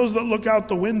 and those that look out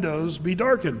the windows be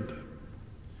darkened.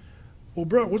 Well,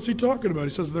 Brett, what's he talking about? He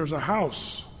says there's a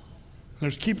house.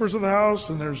 There's keepers of the house,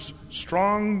 and there's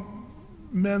strong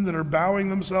men that are bowing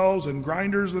themselves, and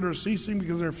grinders that are ceasing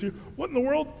because they're few. What in the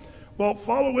world? Well,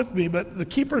 follow with me, but the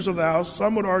keepers of the house,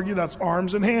 some would argue that's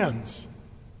arms and hands.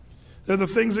 They're the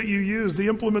things that you use, the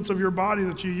implements of your body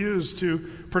that you use to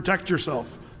protect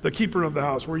yourself. The keeper of the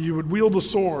house, where you would wield a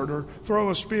sword or throw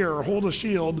a spear or hold a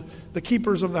shield. The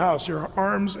keepers of the house, your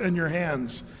arms and your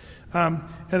hands. And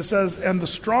it says, and the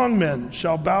strong men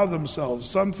shall bow themselves.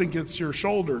 Some think it's your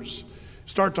shoulders.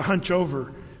 Start to hunch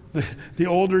over the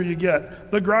older you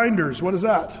get. The grinders, what is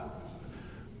that?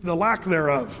 The lack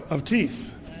thereof of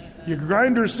teeth. Your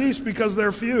grinders cease because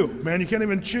they're few. Man, you can't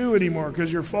even chew anymore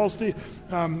because you're false teeth.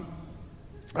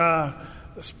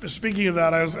 Speaking of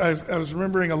that, I was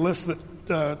remembering a list that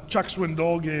Chuck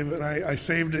Swindoll gave, and I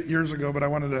saved it years ago, but I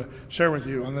wanted to share with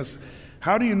you on this.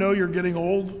 How do you know you're getting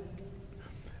old?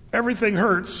 Everything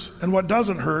hurts, and what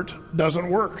doesn't hurt doesn't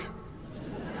work.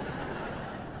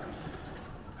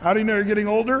 How do you know you're getting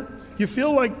older? You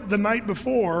feel like the night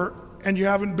before, and you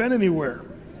haven't been anywhere.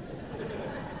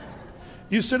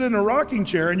 You sit in a rocking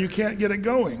chair, and you can't get it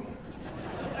going.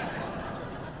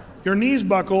 Your knees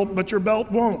buckle, but your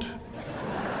belt won't.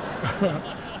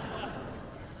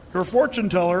 Your fortune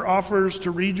teller offers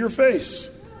to read your face.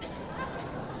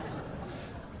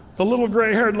 The little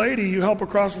gray-haired lady you help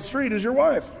across the street is your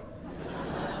wife.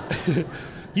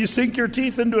 You sink your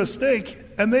teeth into a steak,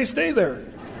 and they stay there.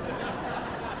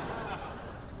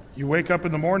 You wake up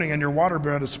in the morning, and your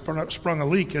waterbed has sprung a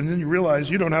leak, and then you realize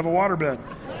you don't have a waterbed.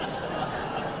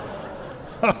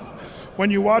 When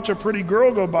you watch a pretty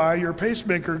girl go by, your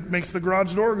pacemaker makes the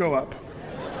garage door go up.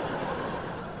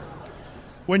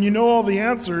 When you know all the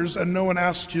answers and no one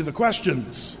asks you the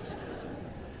questions.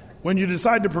 When you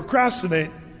decide to procrastinate,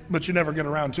 but you never get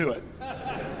around to it.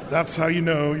 That's how you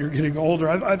know you're getting older.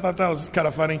 I thought that was kind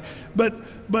of funny.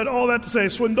 But all that to say,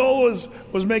 Swindoll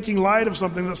was making light of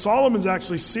something that Solomon's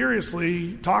actually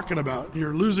seriously talking about.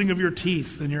 Your losing of your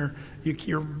teeth and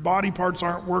your body parts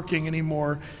aren't working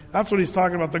anymore. That's what he's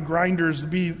talking about. The grinders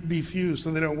be few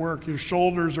so they don't work. Your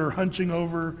shoulders are hunching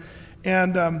over.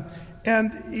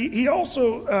 And he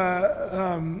also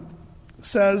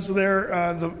says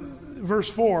there, verse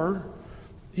 4,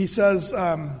 he says...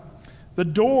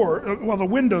 the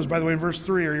windows, by the way, in verse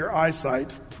 3 are your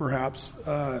eyesight, perhaps.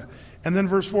 And then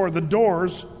verse 4, the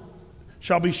doors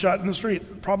shall be shut in the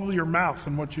street. Probably your mouth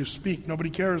and what you speak. Nobody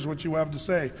cares what you have to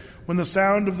say. When the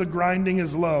sound of the grinding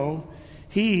is low,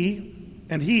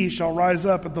 he shall rise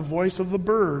up at the voice of the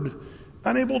bird,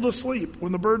 unable to sleep.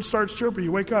 When the bird starts chirping,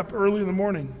 you wake up early in the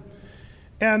morning.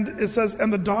 And it says,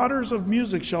 and the daughters of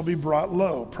music shall be brought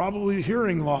low. Probably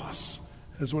hearing loss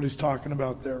is what he's talking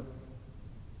about there.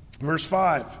 Verse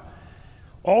 5,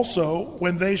 also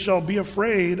when they shall be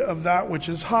afraid of that which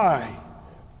is high,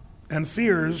 and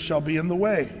fears shall be in the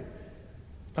way.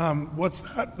 What's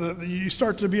that? You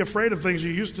start to be afraid of things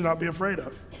you used to not be afraid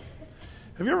of.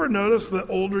 Have you ever noticed that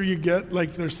older you get,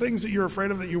 like there's things that you're afraid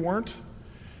of that you weren't?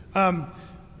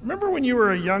 Remember when you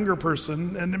were a younger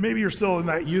person, and maybe you're still in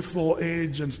that youthful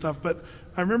age and stuff, but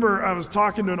I remember I was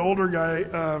talking to an older guy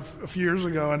a few years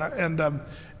ago,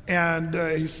 and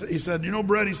he said, you know,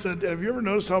 Brett, he said, have you ever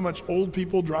noticed how much old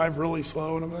people drive really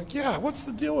slow? And I'm like, yeah, what's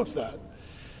the deal with that?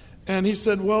 And he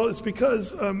said, well, it's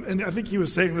because, and I think he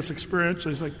was saying this experientially.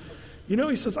 He's like, you know,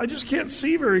 he says, I just can't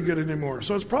see very good anymore.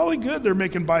 So it's probably good they're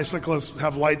making bicyclists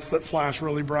have lights that flash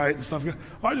really bright and stuff.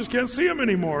 I just can't see them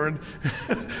anymore. And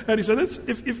and he said,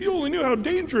 if you only knew how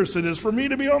dangerous it is for me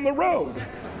to be on the road.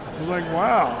 I was like,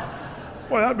 wow.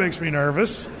 Boy, that makes me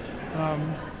nervous.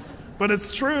 But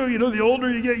it's true, you know, the older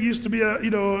you get, you used to be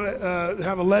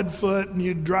have a lead foot and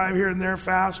you drive here and there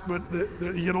fast, but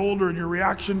you get older and your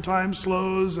reaction time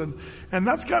slows, and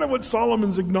that's kind of what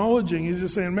Solomon's acknowledging. He's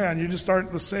just saying, man, you just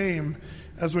aren't the same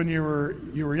as when you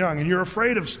were young, and you're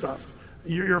afraid of stuff.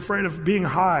 You're afraid of being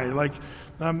high, like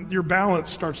your balance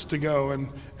starts to go, and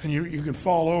you can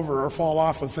fall over or fall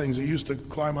off of things that you used to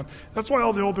climb on. That's why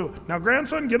all the old people, now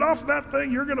grandson, get off that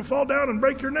thing, you're going to fall down and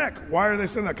break your neck. Why are they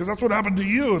saying that? Because that's what happened to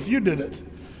you if you did it.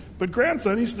 But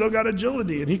grandson, he's still got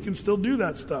agility, and he can still do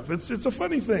that stuff. It's a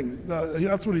funny thing.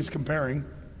 That's what he's comparing.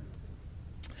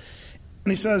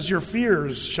 And he says, your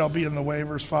fears shall be in the way,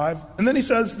 verse 5. And then he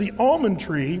says, the almond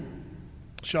tree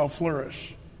shall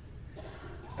flourish.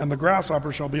 and the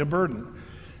grasshopper shall be a burden.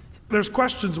 There's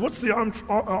questions. What's the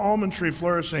almond tree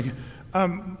flourishing?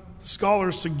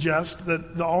 Scholars suggest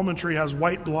that the almond tree has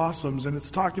white blossoms, and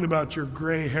it's talking about your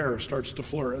gray hair starts to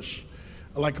flourish,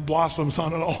 like blossoms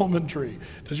on an almond tree.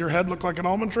 Does your head look like an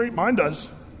almond tree? Mine does,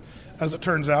 as it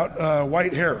turns out.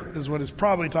 White hair is what it's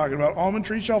probably talking about. Almond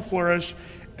tree shall flourish,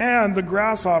 and the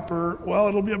grasshopper, well,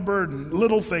 it'll be a burden.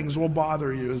 Little things will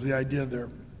bother you is the idea there.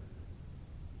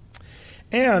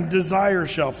 And desire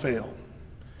shall fail,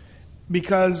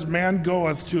 because man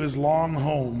goeth to his long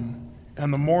home,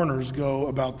 and the mourners go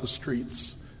about the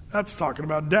streets. That's talking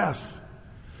about death.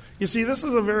 You see, this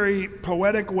is a very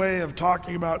poetic way of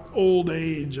talking about old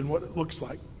age and what it looks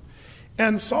like.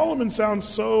 And Solomon sounds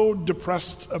so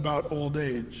depressed about old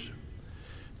age.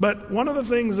 But one of the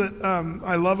things that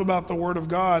I love about the Word of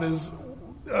God is,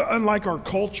 unlike our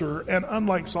culture and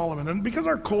unlike Solomon, and because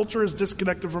our culture is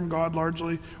disconnected from God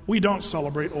largely, we don't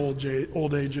celebrate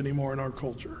old age anymore in our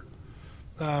culture.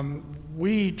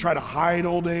 We try to hide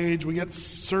old age. We get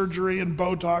surgery and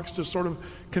Botox to sort of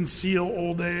conceal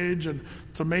old age. And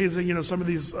it's amazing, some of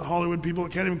these Hollywood people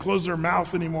can't even close their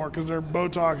mouth anymore because their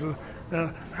Botox.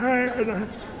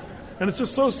 And it's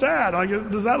just so sad. Like,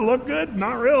 does that look good?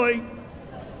 Not really.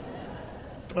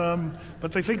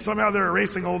 But they think somehow they're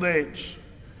erasing old age.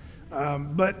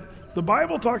 But the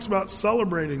Bible talks about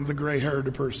celebrating the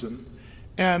gray-haired person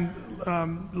and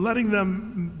letting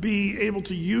them be able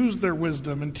to use their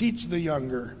wisdom and teach the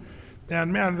younger.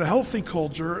 And man, the healthy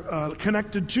culture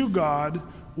connected to God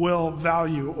will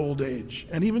value old age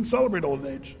and even celebrate old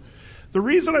age. The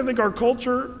reason I think our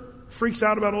culture freaks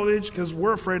out about old age is because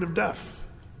we're afraid of death.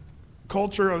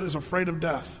 Culture is afraid of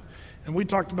death. And we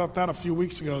talked about that a few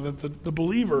weeks ago, that the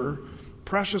believer,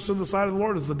 precious in the sight of the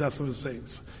Lord is the death of his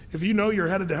saints. If you know you're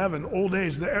headed to heaven, old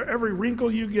age, every wrinkle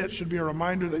you get should be a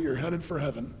reminder that you're headed for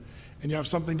heaven and you have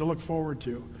something to look forward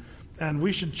to. And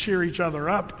we should cheer each other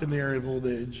up in the area of old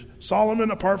age. Solomon,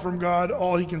 apart from God,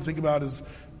 all he can think about is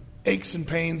aches and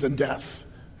pains and death.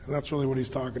 And that's really what he's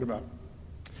talking about.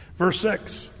 Verse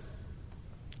 6,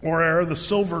 or ere the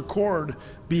silver cord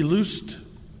be loosed,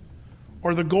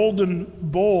 or the golden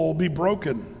bowl be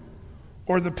broken,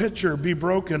 or the pitcher be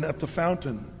broken at the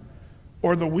fountain,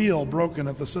 or the wheel broken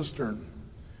at the cistern.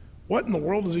 What in the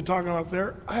world is he talking about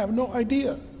there? I have no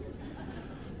idea.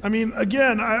 I mean,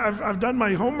 again, I've done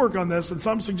my homework on this, and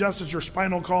some suggest it's your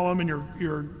spinal column, and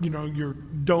your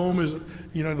dome is,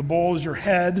 the bowl is your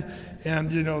head,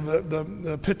 and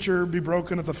the pitcher be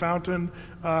broken at the fountain.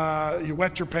 You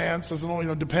wet your pants,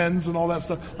 depends, and all that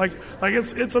stuff. Like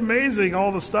it's amazing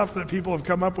all the stuff that people have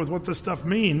come up with what this stuff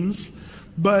means.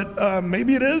 But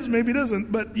maybe it is, maybe it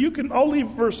isn't. But I'll leave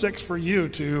verse 6 for you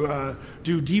to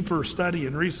do deeper study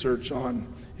and research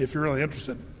on if you're really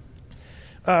interested.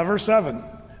 Verse 7,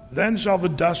 then shall the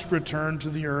dust return to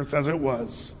the earth as it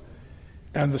was,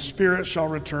 and the spirit shall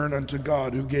return unto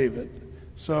God who gave it.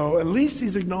 So at least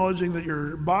he's acknowledging that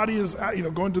your body is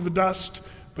going to the dust,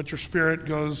 but your spirit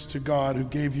goes to God who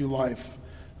gave you life.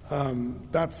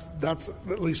 That's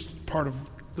at least part of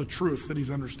the truth that he's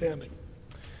understanding.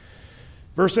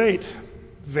 Verse 8,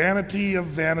 vanity of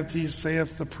vanities,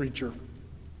 saith the preacher.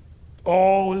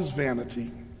 All is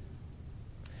vanity.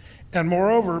 And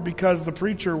moreover, because the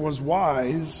preacher was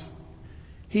wise,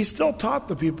 he still taught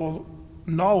the people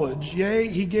knowledge. Yea,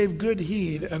 he gave good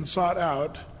heed and sought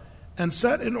out and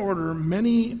set in order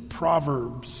many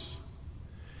proverbs.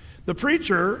 The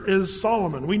preacher is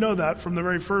Solomon. We know that from the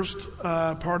very first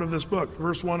part of this book,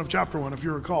 verse 1 of chapter 1, if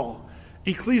you recall.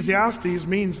 Ecclesiastes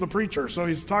means the preacher, so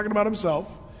he's talking about himself.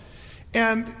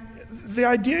 And the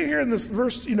idea here in this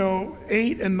verse,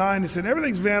 8 and 9, he said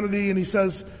everything's vanity, and he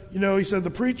says, he said the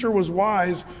preacher was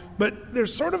wise, but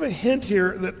there's sort of a hint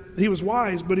here that he was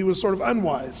wise, but he was sort of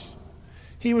unwise.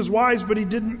 He was wise, but he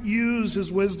didn't use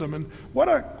his wisdom. And what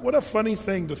a funny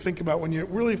thing to think about when you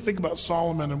really think about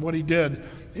Solomon and what he did.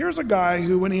 Here's a guy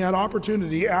who, when he had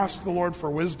opportunity, asked the Lord for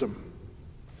wisdom.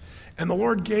 And the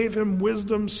Lord gave him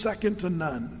wisdom second to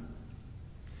none.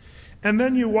 And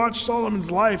then you watch Solomon's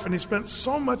life, and he spent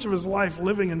so much of his life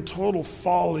living in total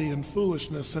folly and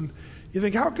foolishness. And you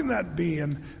think, how can that be?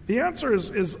 And the answer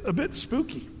is a bit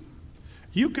spooky.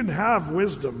 You can have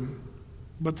wisdom,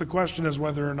 but the question is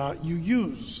whether or not you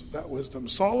use that wisdom.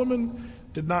 Solomon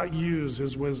did not use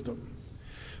his wisdom.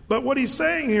 But what he's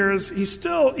saying here is he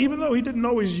still, even though he didn't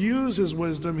always use his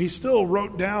wisdom, he still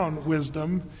wrote down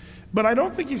wisdom. But I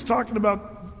don't think he's talking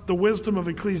about the wisdom of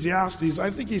Ecclesiastes. I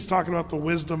think he's talking about the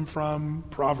wisdom from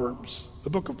Proverbs, the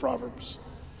book of Proverbs.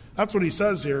 That's what he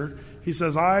says here. He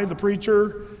says, I, the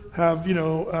preacher, have,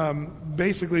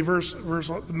 basically verse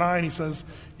 9, he says,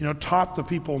 taught the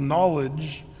people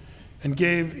knowledge. And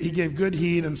he gave good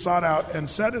heed and sought out and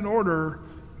set in order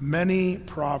many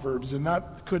proverbs. And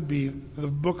that could be the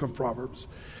book of Proverbs.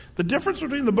 The difference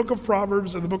between the book of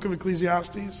Proverbs and the book of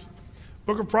Ecclesiastes,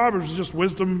 book of Proverbs is just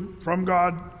wisdom from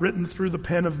God written through the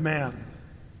pen of man.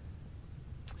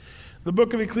 The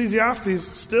book of Ecclesiastes is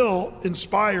still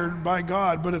inspired by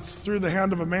God, but it's through the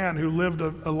hand of a man who lived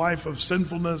a life of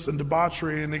sinfulness and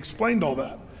debauchery and explained all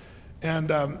that.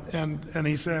 And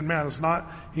he's saying, man, it's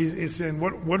not, he's saying,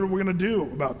 what are we going to do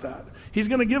about that? He's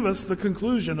going to give us the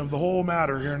conclusion of the whole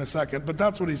matter here in a second, but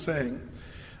that's what he's saying.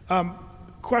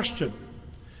 Question.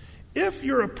 If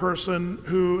you're a person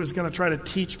who is going to try to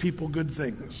teach people good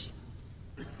things,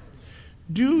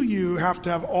 do you have to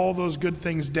have all those good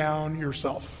things down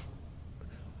yourself?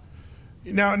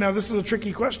 Now this is a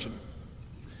tricky question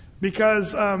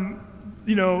because,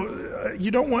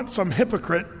 you don't want some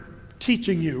hypocrite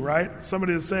teaching you, right?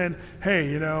 Somebody is saying,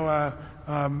 hey,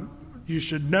 you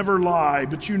should never lie,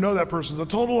 but you know that person's a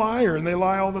total liar and they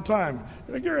lie all the time.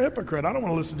 You're a hypocrite. I don't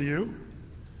want to listen to you.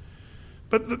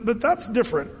 But that's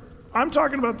different. I'm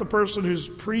talking about the person who's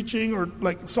preaching, or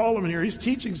like Solomon here, he's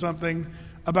teaching something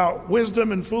about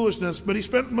wisdom and foolishness, but he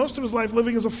spent most of his life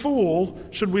living as a fool.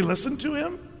 Should we listen to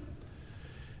him?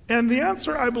 And the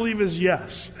answer, I believe, is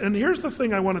yes. And here's the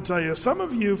thing I want to tell you. Some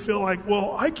of you feel like,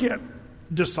 well, I can't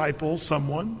disciple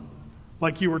someone,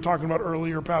 like you were talking about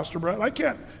earlier, Pastor Brett. I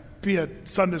can't be a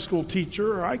Sunday school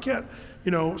teacher, or I can't,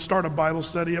 start a Bible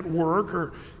study at work,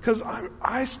 or because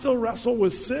I still wrestle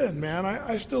with sin, man.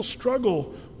 I still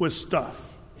struggle with stuff.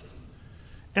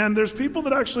 And there's people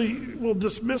that actually will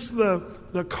dismiss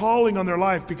the calling on their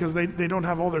life because they don't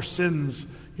have all their sins,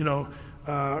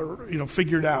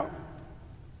 figured out.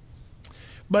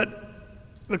 But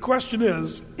the question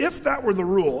is, if that were the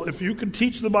rule, if you could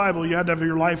teach the Bible, you had to have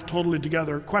your life totally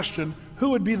together. Question,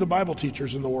 who would be the Bible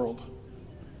teachers in the world?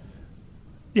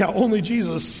 Yeah, only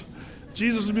Jesus.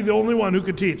 Jesus would be the only one who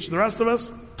could teach. The rest of us,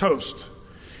 toast.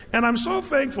 And I'm so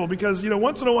thankful because,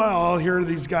 once in a while I'll hear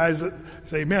these guys that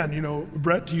say, man,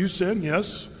 Brett, do you sin?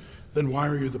 Yes. Then why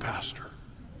are you the pastor?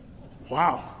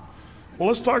 Wow. Well,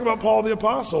 let's talk about Paul the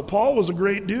Apostle. Paul was a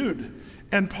great dude.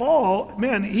 And Paul,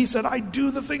 man, he said, I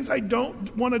do the things I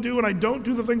don't want to do, and I don't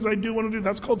do the things I do want to do.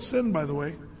 That's called sin, by the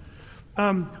way.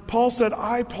 Paul said,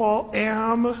 I, Paul,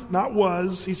 am, not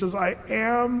was. He says, I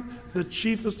am the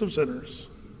chiefest of sinners.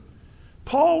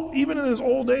 Paul, even in his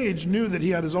old age, knew that he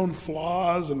had his own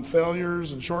flaws and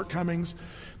failures and shortcomings.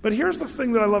 But here's the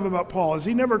thing that I love about Paul, is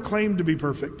he never claimed to be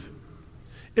perfect.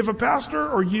 If a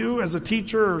pastor or you as a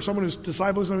teacher or someone who's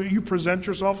discipling somebody, you present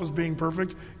yourself as being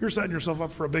perfect, you're setting yourself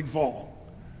up for a big fall.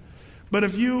 But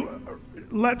if you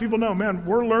let people know, man,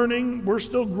 we're learning, we're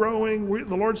still growing,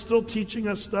 the Lord's still teaching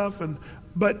us stuff.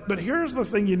 But here's the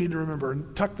thing you need to remember,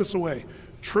 and tuck this away.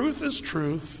 Truth is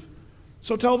truth,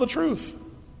 so tell the truth.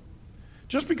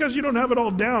 Just because you don't have it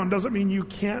all down doesn't mean you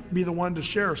can't be the one to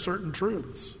share certain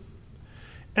truths.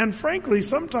 And frankly,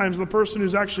 sometimes the person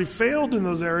who's actually failed in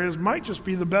those areas might just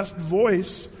be the best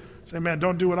voice. Say, man,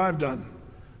 don't do what I've done.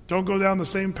 Don't go down the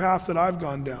same path that I've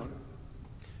gone down.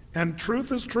 And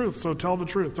truth is truth, so tell the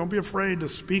truth. Don't be afraid to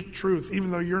speak truth,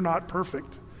 even though you're not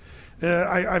perfect.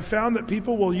 I've found that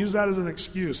people will use that as an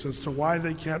excuse as to why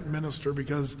they can't minister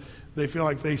because they feel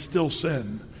like they still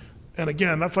sin. And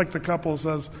again, that's like the couple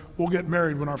says, we'll get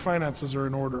married when our finances are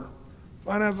in order.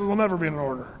 Finances will never be in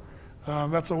order.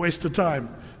 That's a waste of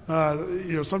time.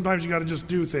 Sometimes you got to just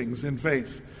do things in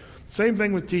faith. Same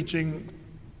thing with teaching.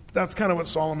 That's kind of what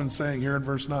Solomon's saying here in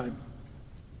verse 9.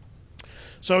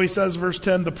 So he says, verse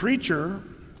 10, the preacher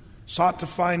sought to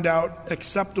find out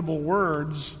acceptable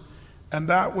words, and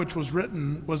that which was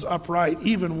written was upright,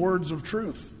 even words of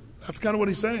truth. That's kind of what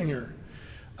he's saying here.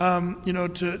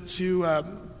 To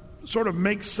sort of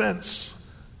make sense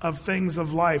of things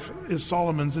of life is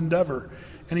Solomon's endeavor.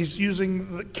 And he's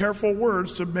using the careful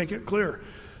words to make it clear.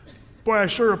 Boy, I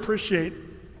sure appreciate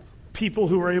people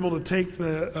who are able to take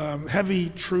the heavy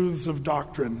truths of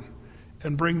doctrine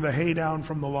and bring the hay down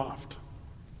from the loft.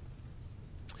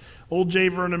 Old J.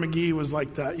 Vernon McGee was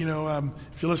like that.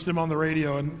 If you listen to him on the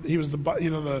radio, and he was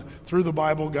the Through the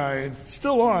Bible guy. It's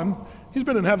still on. He's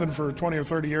been in heaven for 20 or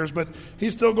 30 years, but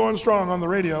he's still going strong on the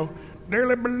radio.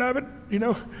 Dearly beloved,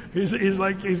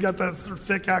 he's got that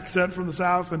thick accent from the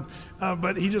South,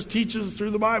 but he just teaches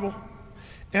through the Bible.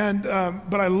 And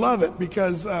but I love it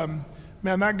because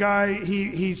that guy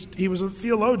he was a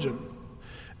theologian.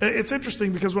 It's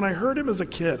interesting because when I heard him as a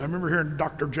kid, I remember hearing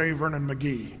Dr. J. Vernon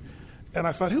McGee. And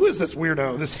I thought, who is this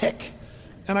weirdo, this hick?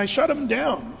 And I shut him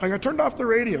down. I turned off the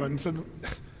radio and said,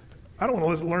 I don't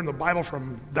want to learn the Bible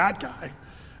from that guy.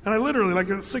 And I literally, like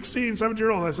a 16,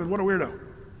 17-year-old, I said, what a weirdo.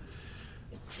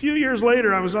 A few years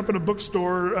later, I was up in a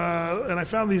bookstore, and I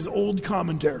found these old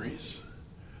commentaries.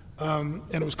 And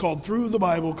it was called Through the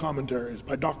Bible Commentaries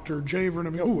by Dr. J.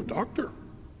 Vernon. Oh, a doctor.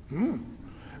 And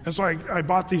so I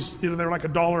bought these, they were like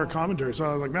 $1 a commentary. So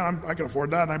I was like, man, I can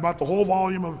afford that. And I bought the whole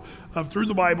volume of Through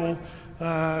the Bible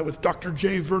with Dr.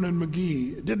 J. Vernon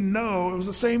McGee. Didn't know it was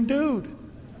the same dude.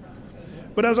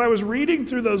 But as I was reading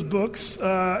through those books,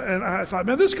 and I thought,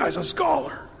 man, this guy's a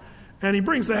scholar. And he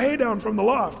brings the hay down from the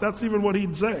loft. That's even what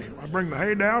he'd say. I bring the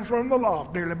hay down from the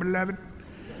loft, dearly beloved.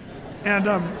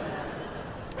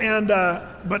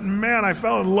 But man, I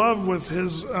fell in love with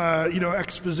his,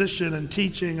 exposition and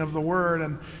teaching of the Word,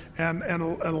 and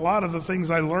a lot of the things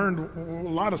I learned, a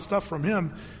lot of stuff from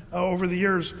him over the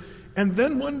years. And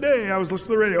then one day I was listening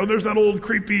to the radio. Oh, there's that old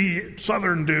creepy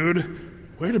Southern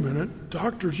dude. Wait a minute,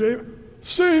 Dr. J,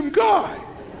 same guy.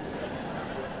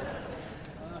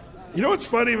 You know what's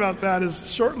funny about that is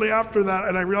shortly after that,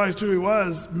 and I realized who he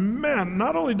was, man,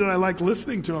 not only did I like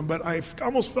listening to him, but I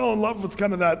almost fell in love with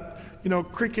kind of that,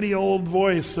 crickety old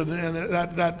voice and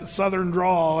that Southern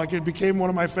drawl. Like, it became one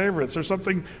of my favorites. There's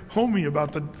something homey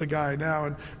about the guy now.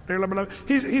 And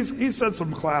he's said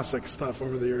some classic stuff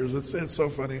over the years. It's so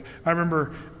funny. I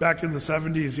remember back in the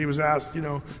 70s, he was asked,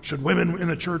 should women in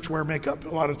the church wear makeup? A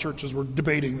lot of churches were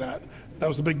debating that. That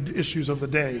was the big issues of the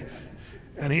day.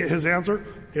 And his answer,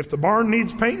 if the barn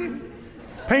needs painting,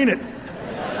 paint it.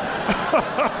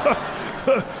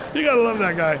 You got to love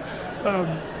that guy.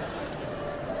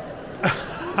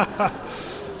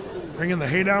 Bringing the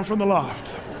hay down from the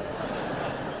loft.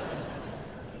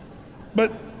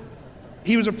 But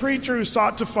he was a preacher who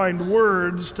sought to find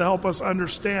words to help us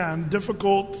understand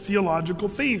difficult theological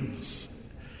themes.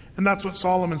 And that's what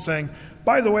Solomon's saying.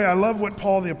 By the way, I love what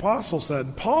Paul the Apostle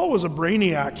said. Paul was a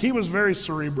brainiac. He was very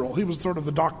cerebral. He was sort of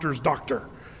the doctor's doctor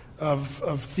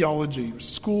of theology. He was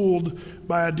schooled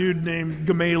by a dude named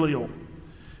Gamaliel.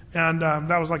 And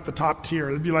that was like the top tier.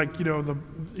 It'd be like,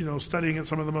 studying at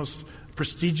some of the most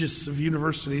prestigious of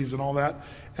universities and all that.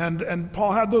 And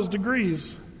Paul had those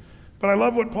degrees. But I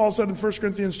love what Paul said in 1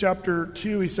 Corinthians chapter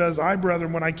 2. He says, I,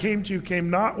 brethren, when I came to you,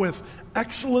 came not with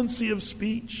excellency of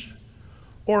speech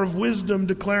or of wisdom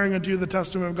declaring unto you the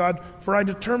testimony of God, for I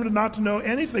determined not to know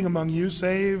anything among you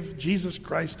save Jesus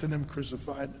Christ and him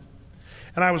crucified.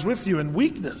 And I was with you in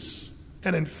weakness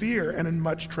and in fear and in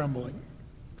much trembling.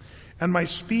 And my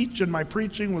speech and my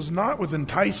preaching was not with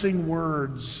enticing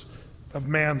words of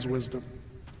man's wisdom,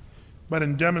 but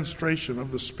in demonstration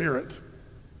of the Spirit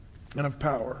and of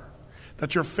power,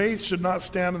 that your faith should not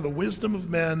stand in the wisdom of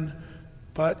men,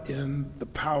 but in the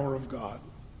power of God.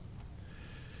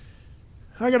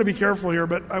 I got to be careful here,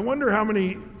 but I wonder how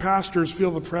many pastors feel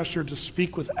the pressure to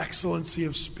speak with excellency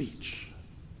of speech.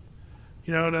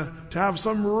 To have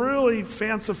some really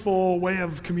fanciful way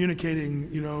of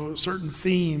communicating, certain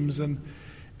themes and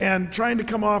trying to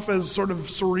come off as sort of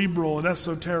cerebral and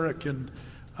esoteric and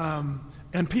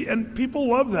people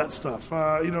love that stuff.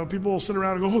 People will sit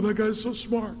around and go, "Oh, that guy's so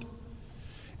smart."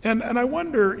 And I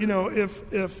wonder,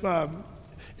 if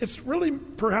it's really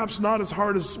perhaps not as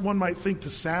hard as one might think to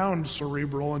sound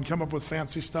cerebral and come up with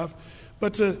fancy stuff,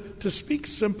 but to speak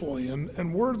simply,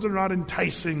 and words are not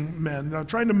enticing men.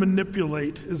 Trying to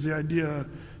manipulate is the idea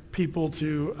people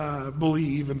to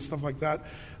believe and stuff like that.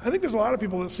 I think there's a lot of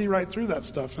people that see right through that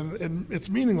stuff, and it's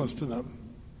meaningless to them.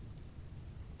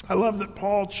 I love that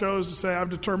Paul chose to say, I've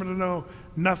determined to know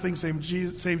nothing save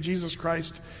Jesus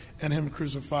Christ and him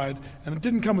crucified. And it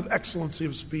didn't come with excellency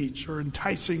of speech or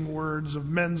enticing words of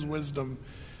men's wisdom.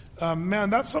 Man,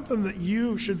 that's something that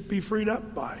you should be freed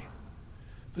up by.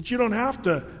 That you don't have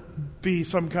to be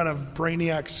some kind of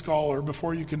brainiac scholar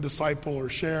before you can disciple or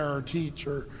share or teach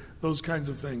or those kinds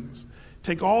of things.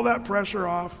 Take all that pressure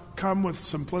off, come with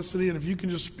simplicity, and if you can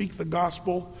just speak the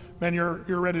gospel, man,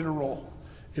 you're ready to roll.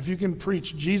 If you can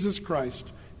preach Jesus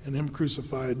Christ and him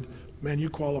crucified, man, you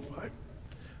qualify.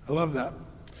 I love that.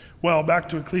 Well, back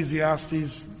to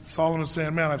Ecclesiastes, Solomon's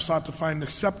saying, man, I've sought to find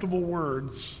acceptable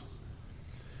words.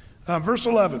 Verse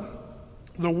 11,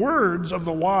 the words of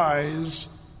the wise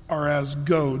are as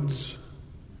goads,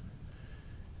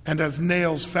 and as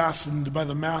nails fastened by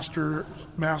the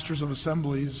masters of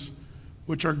assemblies,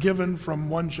 which are given from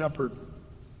one shepherd.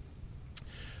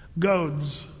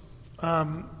 Goads.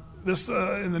 This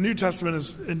in the New Testament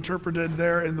is interpreted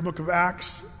there in the book of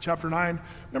Acts, chapter 9.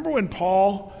 Remember when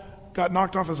Paul got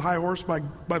knocked off his high horse by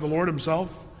the Lord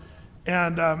himself?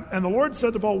 And the Lord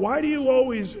said to Paul, why do you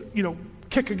always,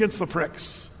 kick against the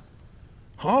pricks?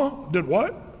 Huh? Did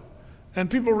what? And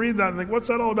people read that and think, what's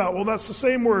that all about? Well, that's the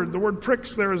same word. The word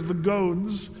pricks there is the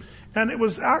goads. And it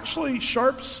was actually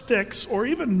sharp sticks or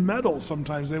even metal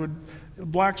sometimes. They would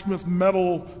blacksmith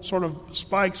metal sort of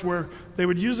spikes where they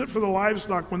would use it for the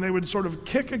livestock when they would sort of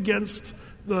kick against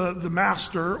the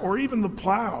master or even the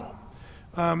plow.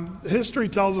 History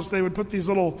tells us they would put these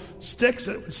little sticks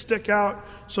that would stick out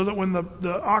so that when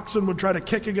the oxen would try to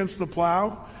kick against the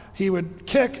plow, he would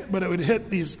kick, but it would hit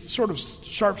these sort of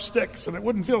sharp sticks and it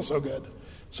wouldn't feel so good.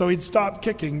 So he'd stop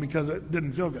kicking because it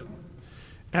didn't feel good.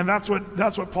 And that's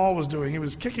what Paul was doing. He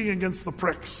was kicking against the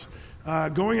pricks,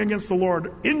 going against the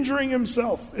Lord, injuring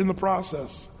himself in the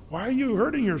process. Why are you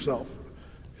hurting yourself?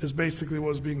 Is basically what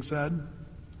was being said.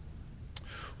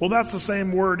 Well, that's the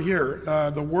same word here.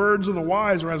 The words of the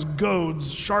wise are as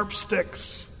goads, sharp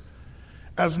sticks,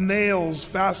 as nails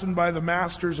fastened by the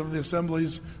masters of the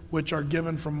assemblies, which are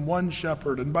given from one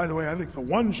shepherd. And by the way, I think the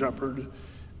one shepherd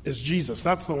is Jesus.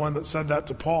 That's the one that said that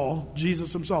to Paul,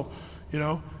 Jesus himself.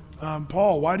 Paul,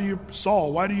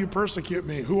 Saul, why do you persecute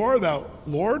me? Who are thou,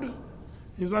 Lord?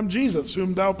 He says, I'm Jesus,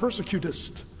 whom thou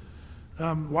persecutest.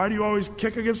 Why do you always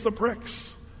kick against the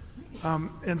pricks?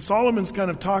 And Solomon's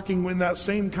kind of talking in that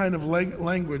same kind of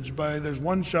language by there's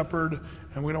one shepherd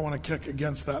and we don't want to kick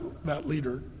against that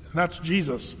leader. And that's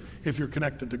Jesus if you're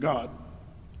connected to God.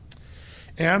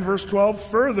 And verse 12,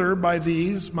 further by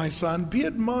these, my son, be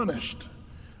admonished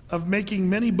of making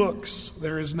many books,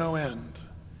 there is no end.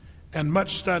 And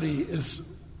much study is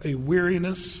a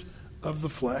weariness of the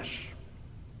flesh.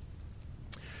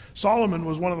 Solomon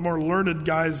was one of the more learned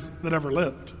guys that ever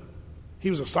lived. He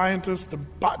was a scientist, a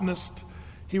botanist.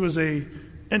 He was a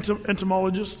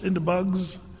entomologist into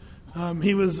bugs.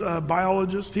 He was a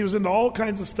biologist. He was into all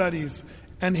kinds of studies.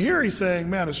 And here he's saying,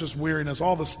 man, it's just weariness.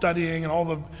 All the studying and all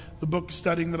the book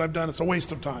studying that I've done, it's a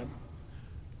waste of time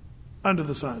under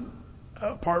the sun,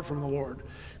 apart from the Lord.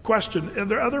 Question, are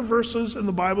there other verses in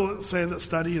the Bible that say that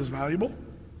study is valuable?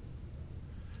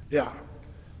 Yeah.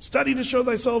 Study to show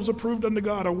thyself approved unto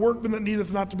God, a workman that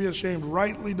needeth not to be ashamed,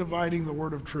 rightly dividing the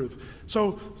word of truth.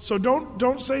 So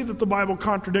don't say that the Bible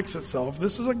contradicts itself.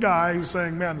 This is a guy who's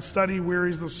saying, man, study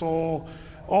wearies the soul.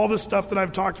 All this stuff that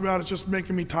I've talked about, it's just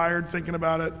making me tired thinking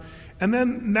about it. And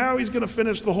then now he's going to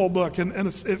finish the whole book. And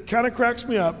it kind of cracks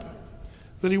me up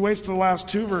that he waits to the last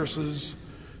two verses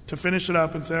to finish it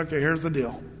up and say, okay, here's the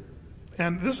deal.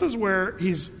 And this is where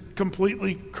he's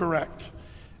completely correct.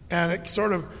 And it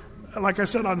sort of, like I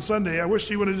said on Sunday, I wish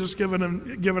he would have just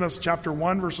given us chapter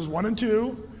 1, verses 1 and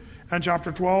 2, and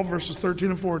chapter 12, verses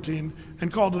 13 and 14,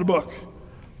 and called it a book.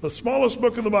 The smallest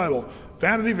book of the Bible.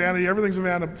 Vanity, vanity, everything's a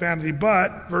vanity.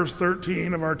 But, verse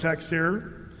 13 of our text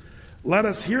here, let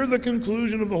us hear the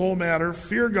conclusion of the whole matter.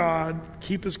 Fear God,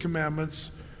 keep his commandments,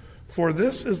 for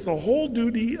this is the whole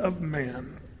duty of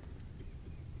man.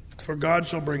 For God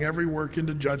shall bring every work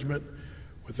into judgment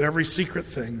with every secret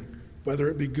thing, whether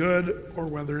it be good or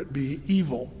whether it be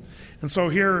evil. And so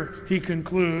here he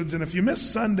concludes, and if you miss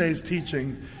Sunday's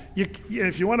teaching,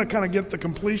 if you want to kind of get the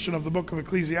completion of the book of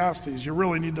Ecclesiastes, you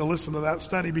really need to listen to that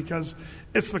study because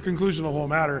it's the conclusion of the whole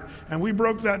matter. And we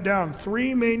broke that down,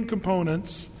 3 main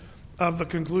components of the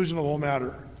conclusion of the whole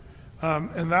matter.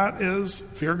 And that is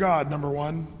fear God, number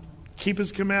 1, keep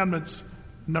his commandments,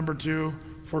 number 2,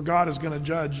 for God is going to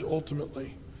judge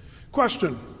ultimately.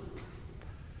 Question.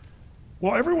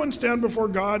 Will everyone stand before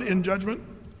God in judgment?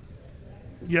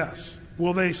 Yes.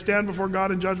 Will they stand before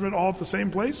God in judgment all at the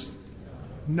same place?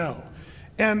 No.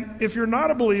 And if you're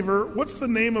not a believer, what's the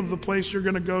name of the place you're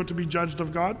going to go to be judged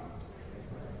of God?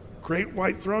 Great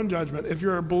white throne judgment. If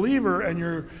you're a believer and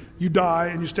you die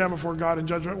and you stand before God in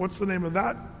judgment, what's the name of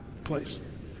that place?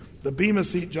 The Bema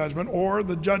seat judgment, or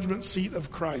the judgment seat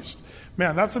of Christ.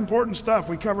 Man, that's important stuff.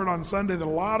 We covered on Sunday that a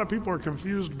lot of people are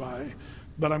confused by.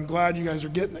 But I'm glad you guys are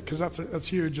getting it because that's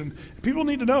huge. And people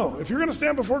need to know, if you're going to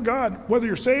stand before God, whether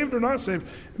you're saved or not saved.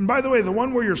 And by the way, the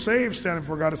one where you're saved standing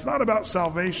before God, it's not about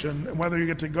salvation and whether you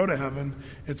get to go to heaven.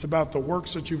 It's about the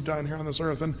works that you've done here on this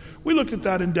earth. And we looked at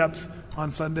that in depth on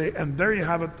Sunday. And there you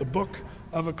have it, the book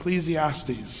of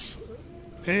Ecclesiastes.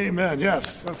 Amen.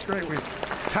 Yes, that's great. We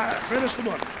finished the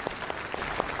book.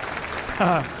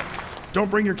 Don't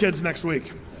bring your kids next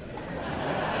week.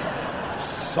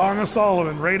 Song of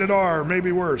Solomon, rated R,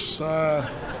 maybe worse.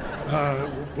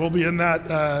 We'll be in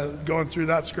that, going through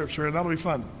that scripture, and that'll be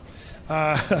fun.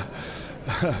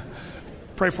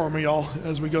 Pray for me, y'all,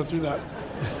 as we go through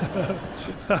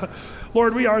that.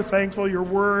 Lord, we are thankful. Your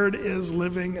word is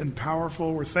living and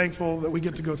powerful. We're thankful that we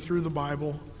get to go through the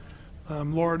Bible,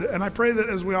 Lord. And I pray that,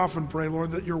 as we often pray,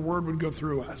 Lord, that your word would go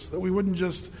through us, that we wouldn't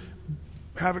just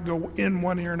have it go in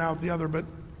one ear and out the other, but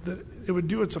that it would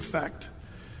do its effect.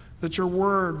 That your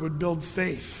word would build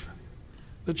faith.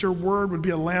 That your word would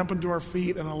be a lamp unto our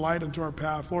feet and a light unto our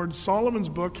path. Lord, Solomon's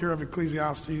book here of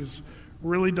Ecclesiastes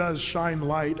really does shine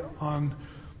light on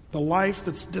the life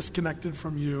that's disconnected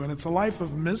from you, and it's a life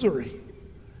of misery.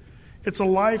 It's a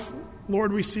life,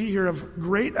 Lord, we see here of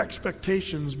great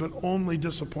expectations, but only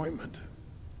disappointment.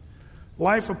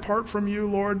 Life apart from you,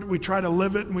 Lord, we try to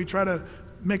live it and we try to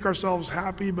make ourselves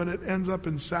happy, but it ends up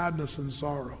in sadness and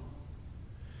sorrow.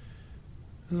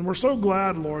 And we're so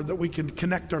glad, Lord, that we can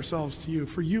connect ourselves to you,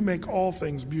 for you make all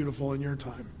things beautiful in your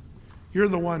time. You're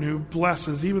the one who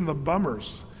blesses even the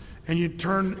bummers, and you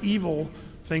turn evil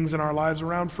things in our lives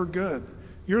around for good.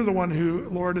 You're the one who,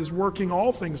 Lord, is working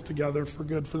all things together for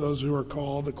good for those who are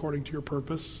called according to your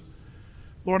purpose.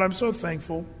 Lord, I'm so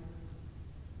thankful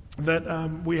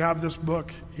that we have this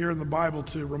book here in the Bible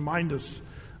to remind us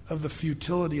of the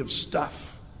futility of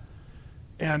stuff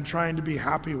and trying to be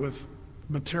happy with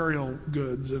material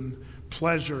goods and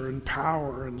pleasure and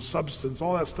power and substance,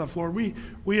 all that stuff. Lord,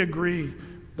 we agree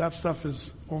that stuff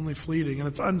is only fleeting and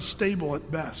it's unstable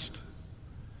at best.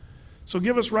 So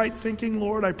give us right thinking,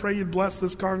 Lord. I pray you'd bless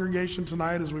this congregation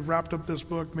tonight as we've wrapped up this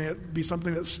book. May it be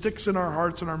something that sticks in our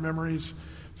hearts and our memories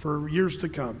for years to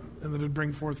come, and that it'd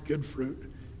bring forth good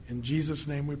fruit. In Jesus'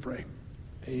 name we pray.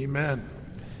 Amen.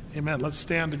 Amen. Let's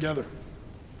stand together.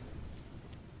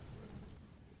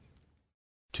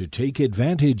 To take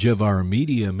advantage of our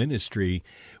media ministry,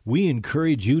 we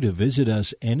encourage you to visit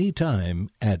us anytime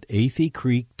at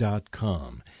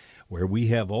atheycreek.com, where we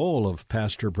have all of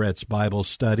Pastor Brett's Bible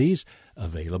studies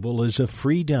available as a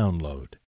free download.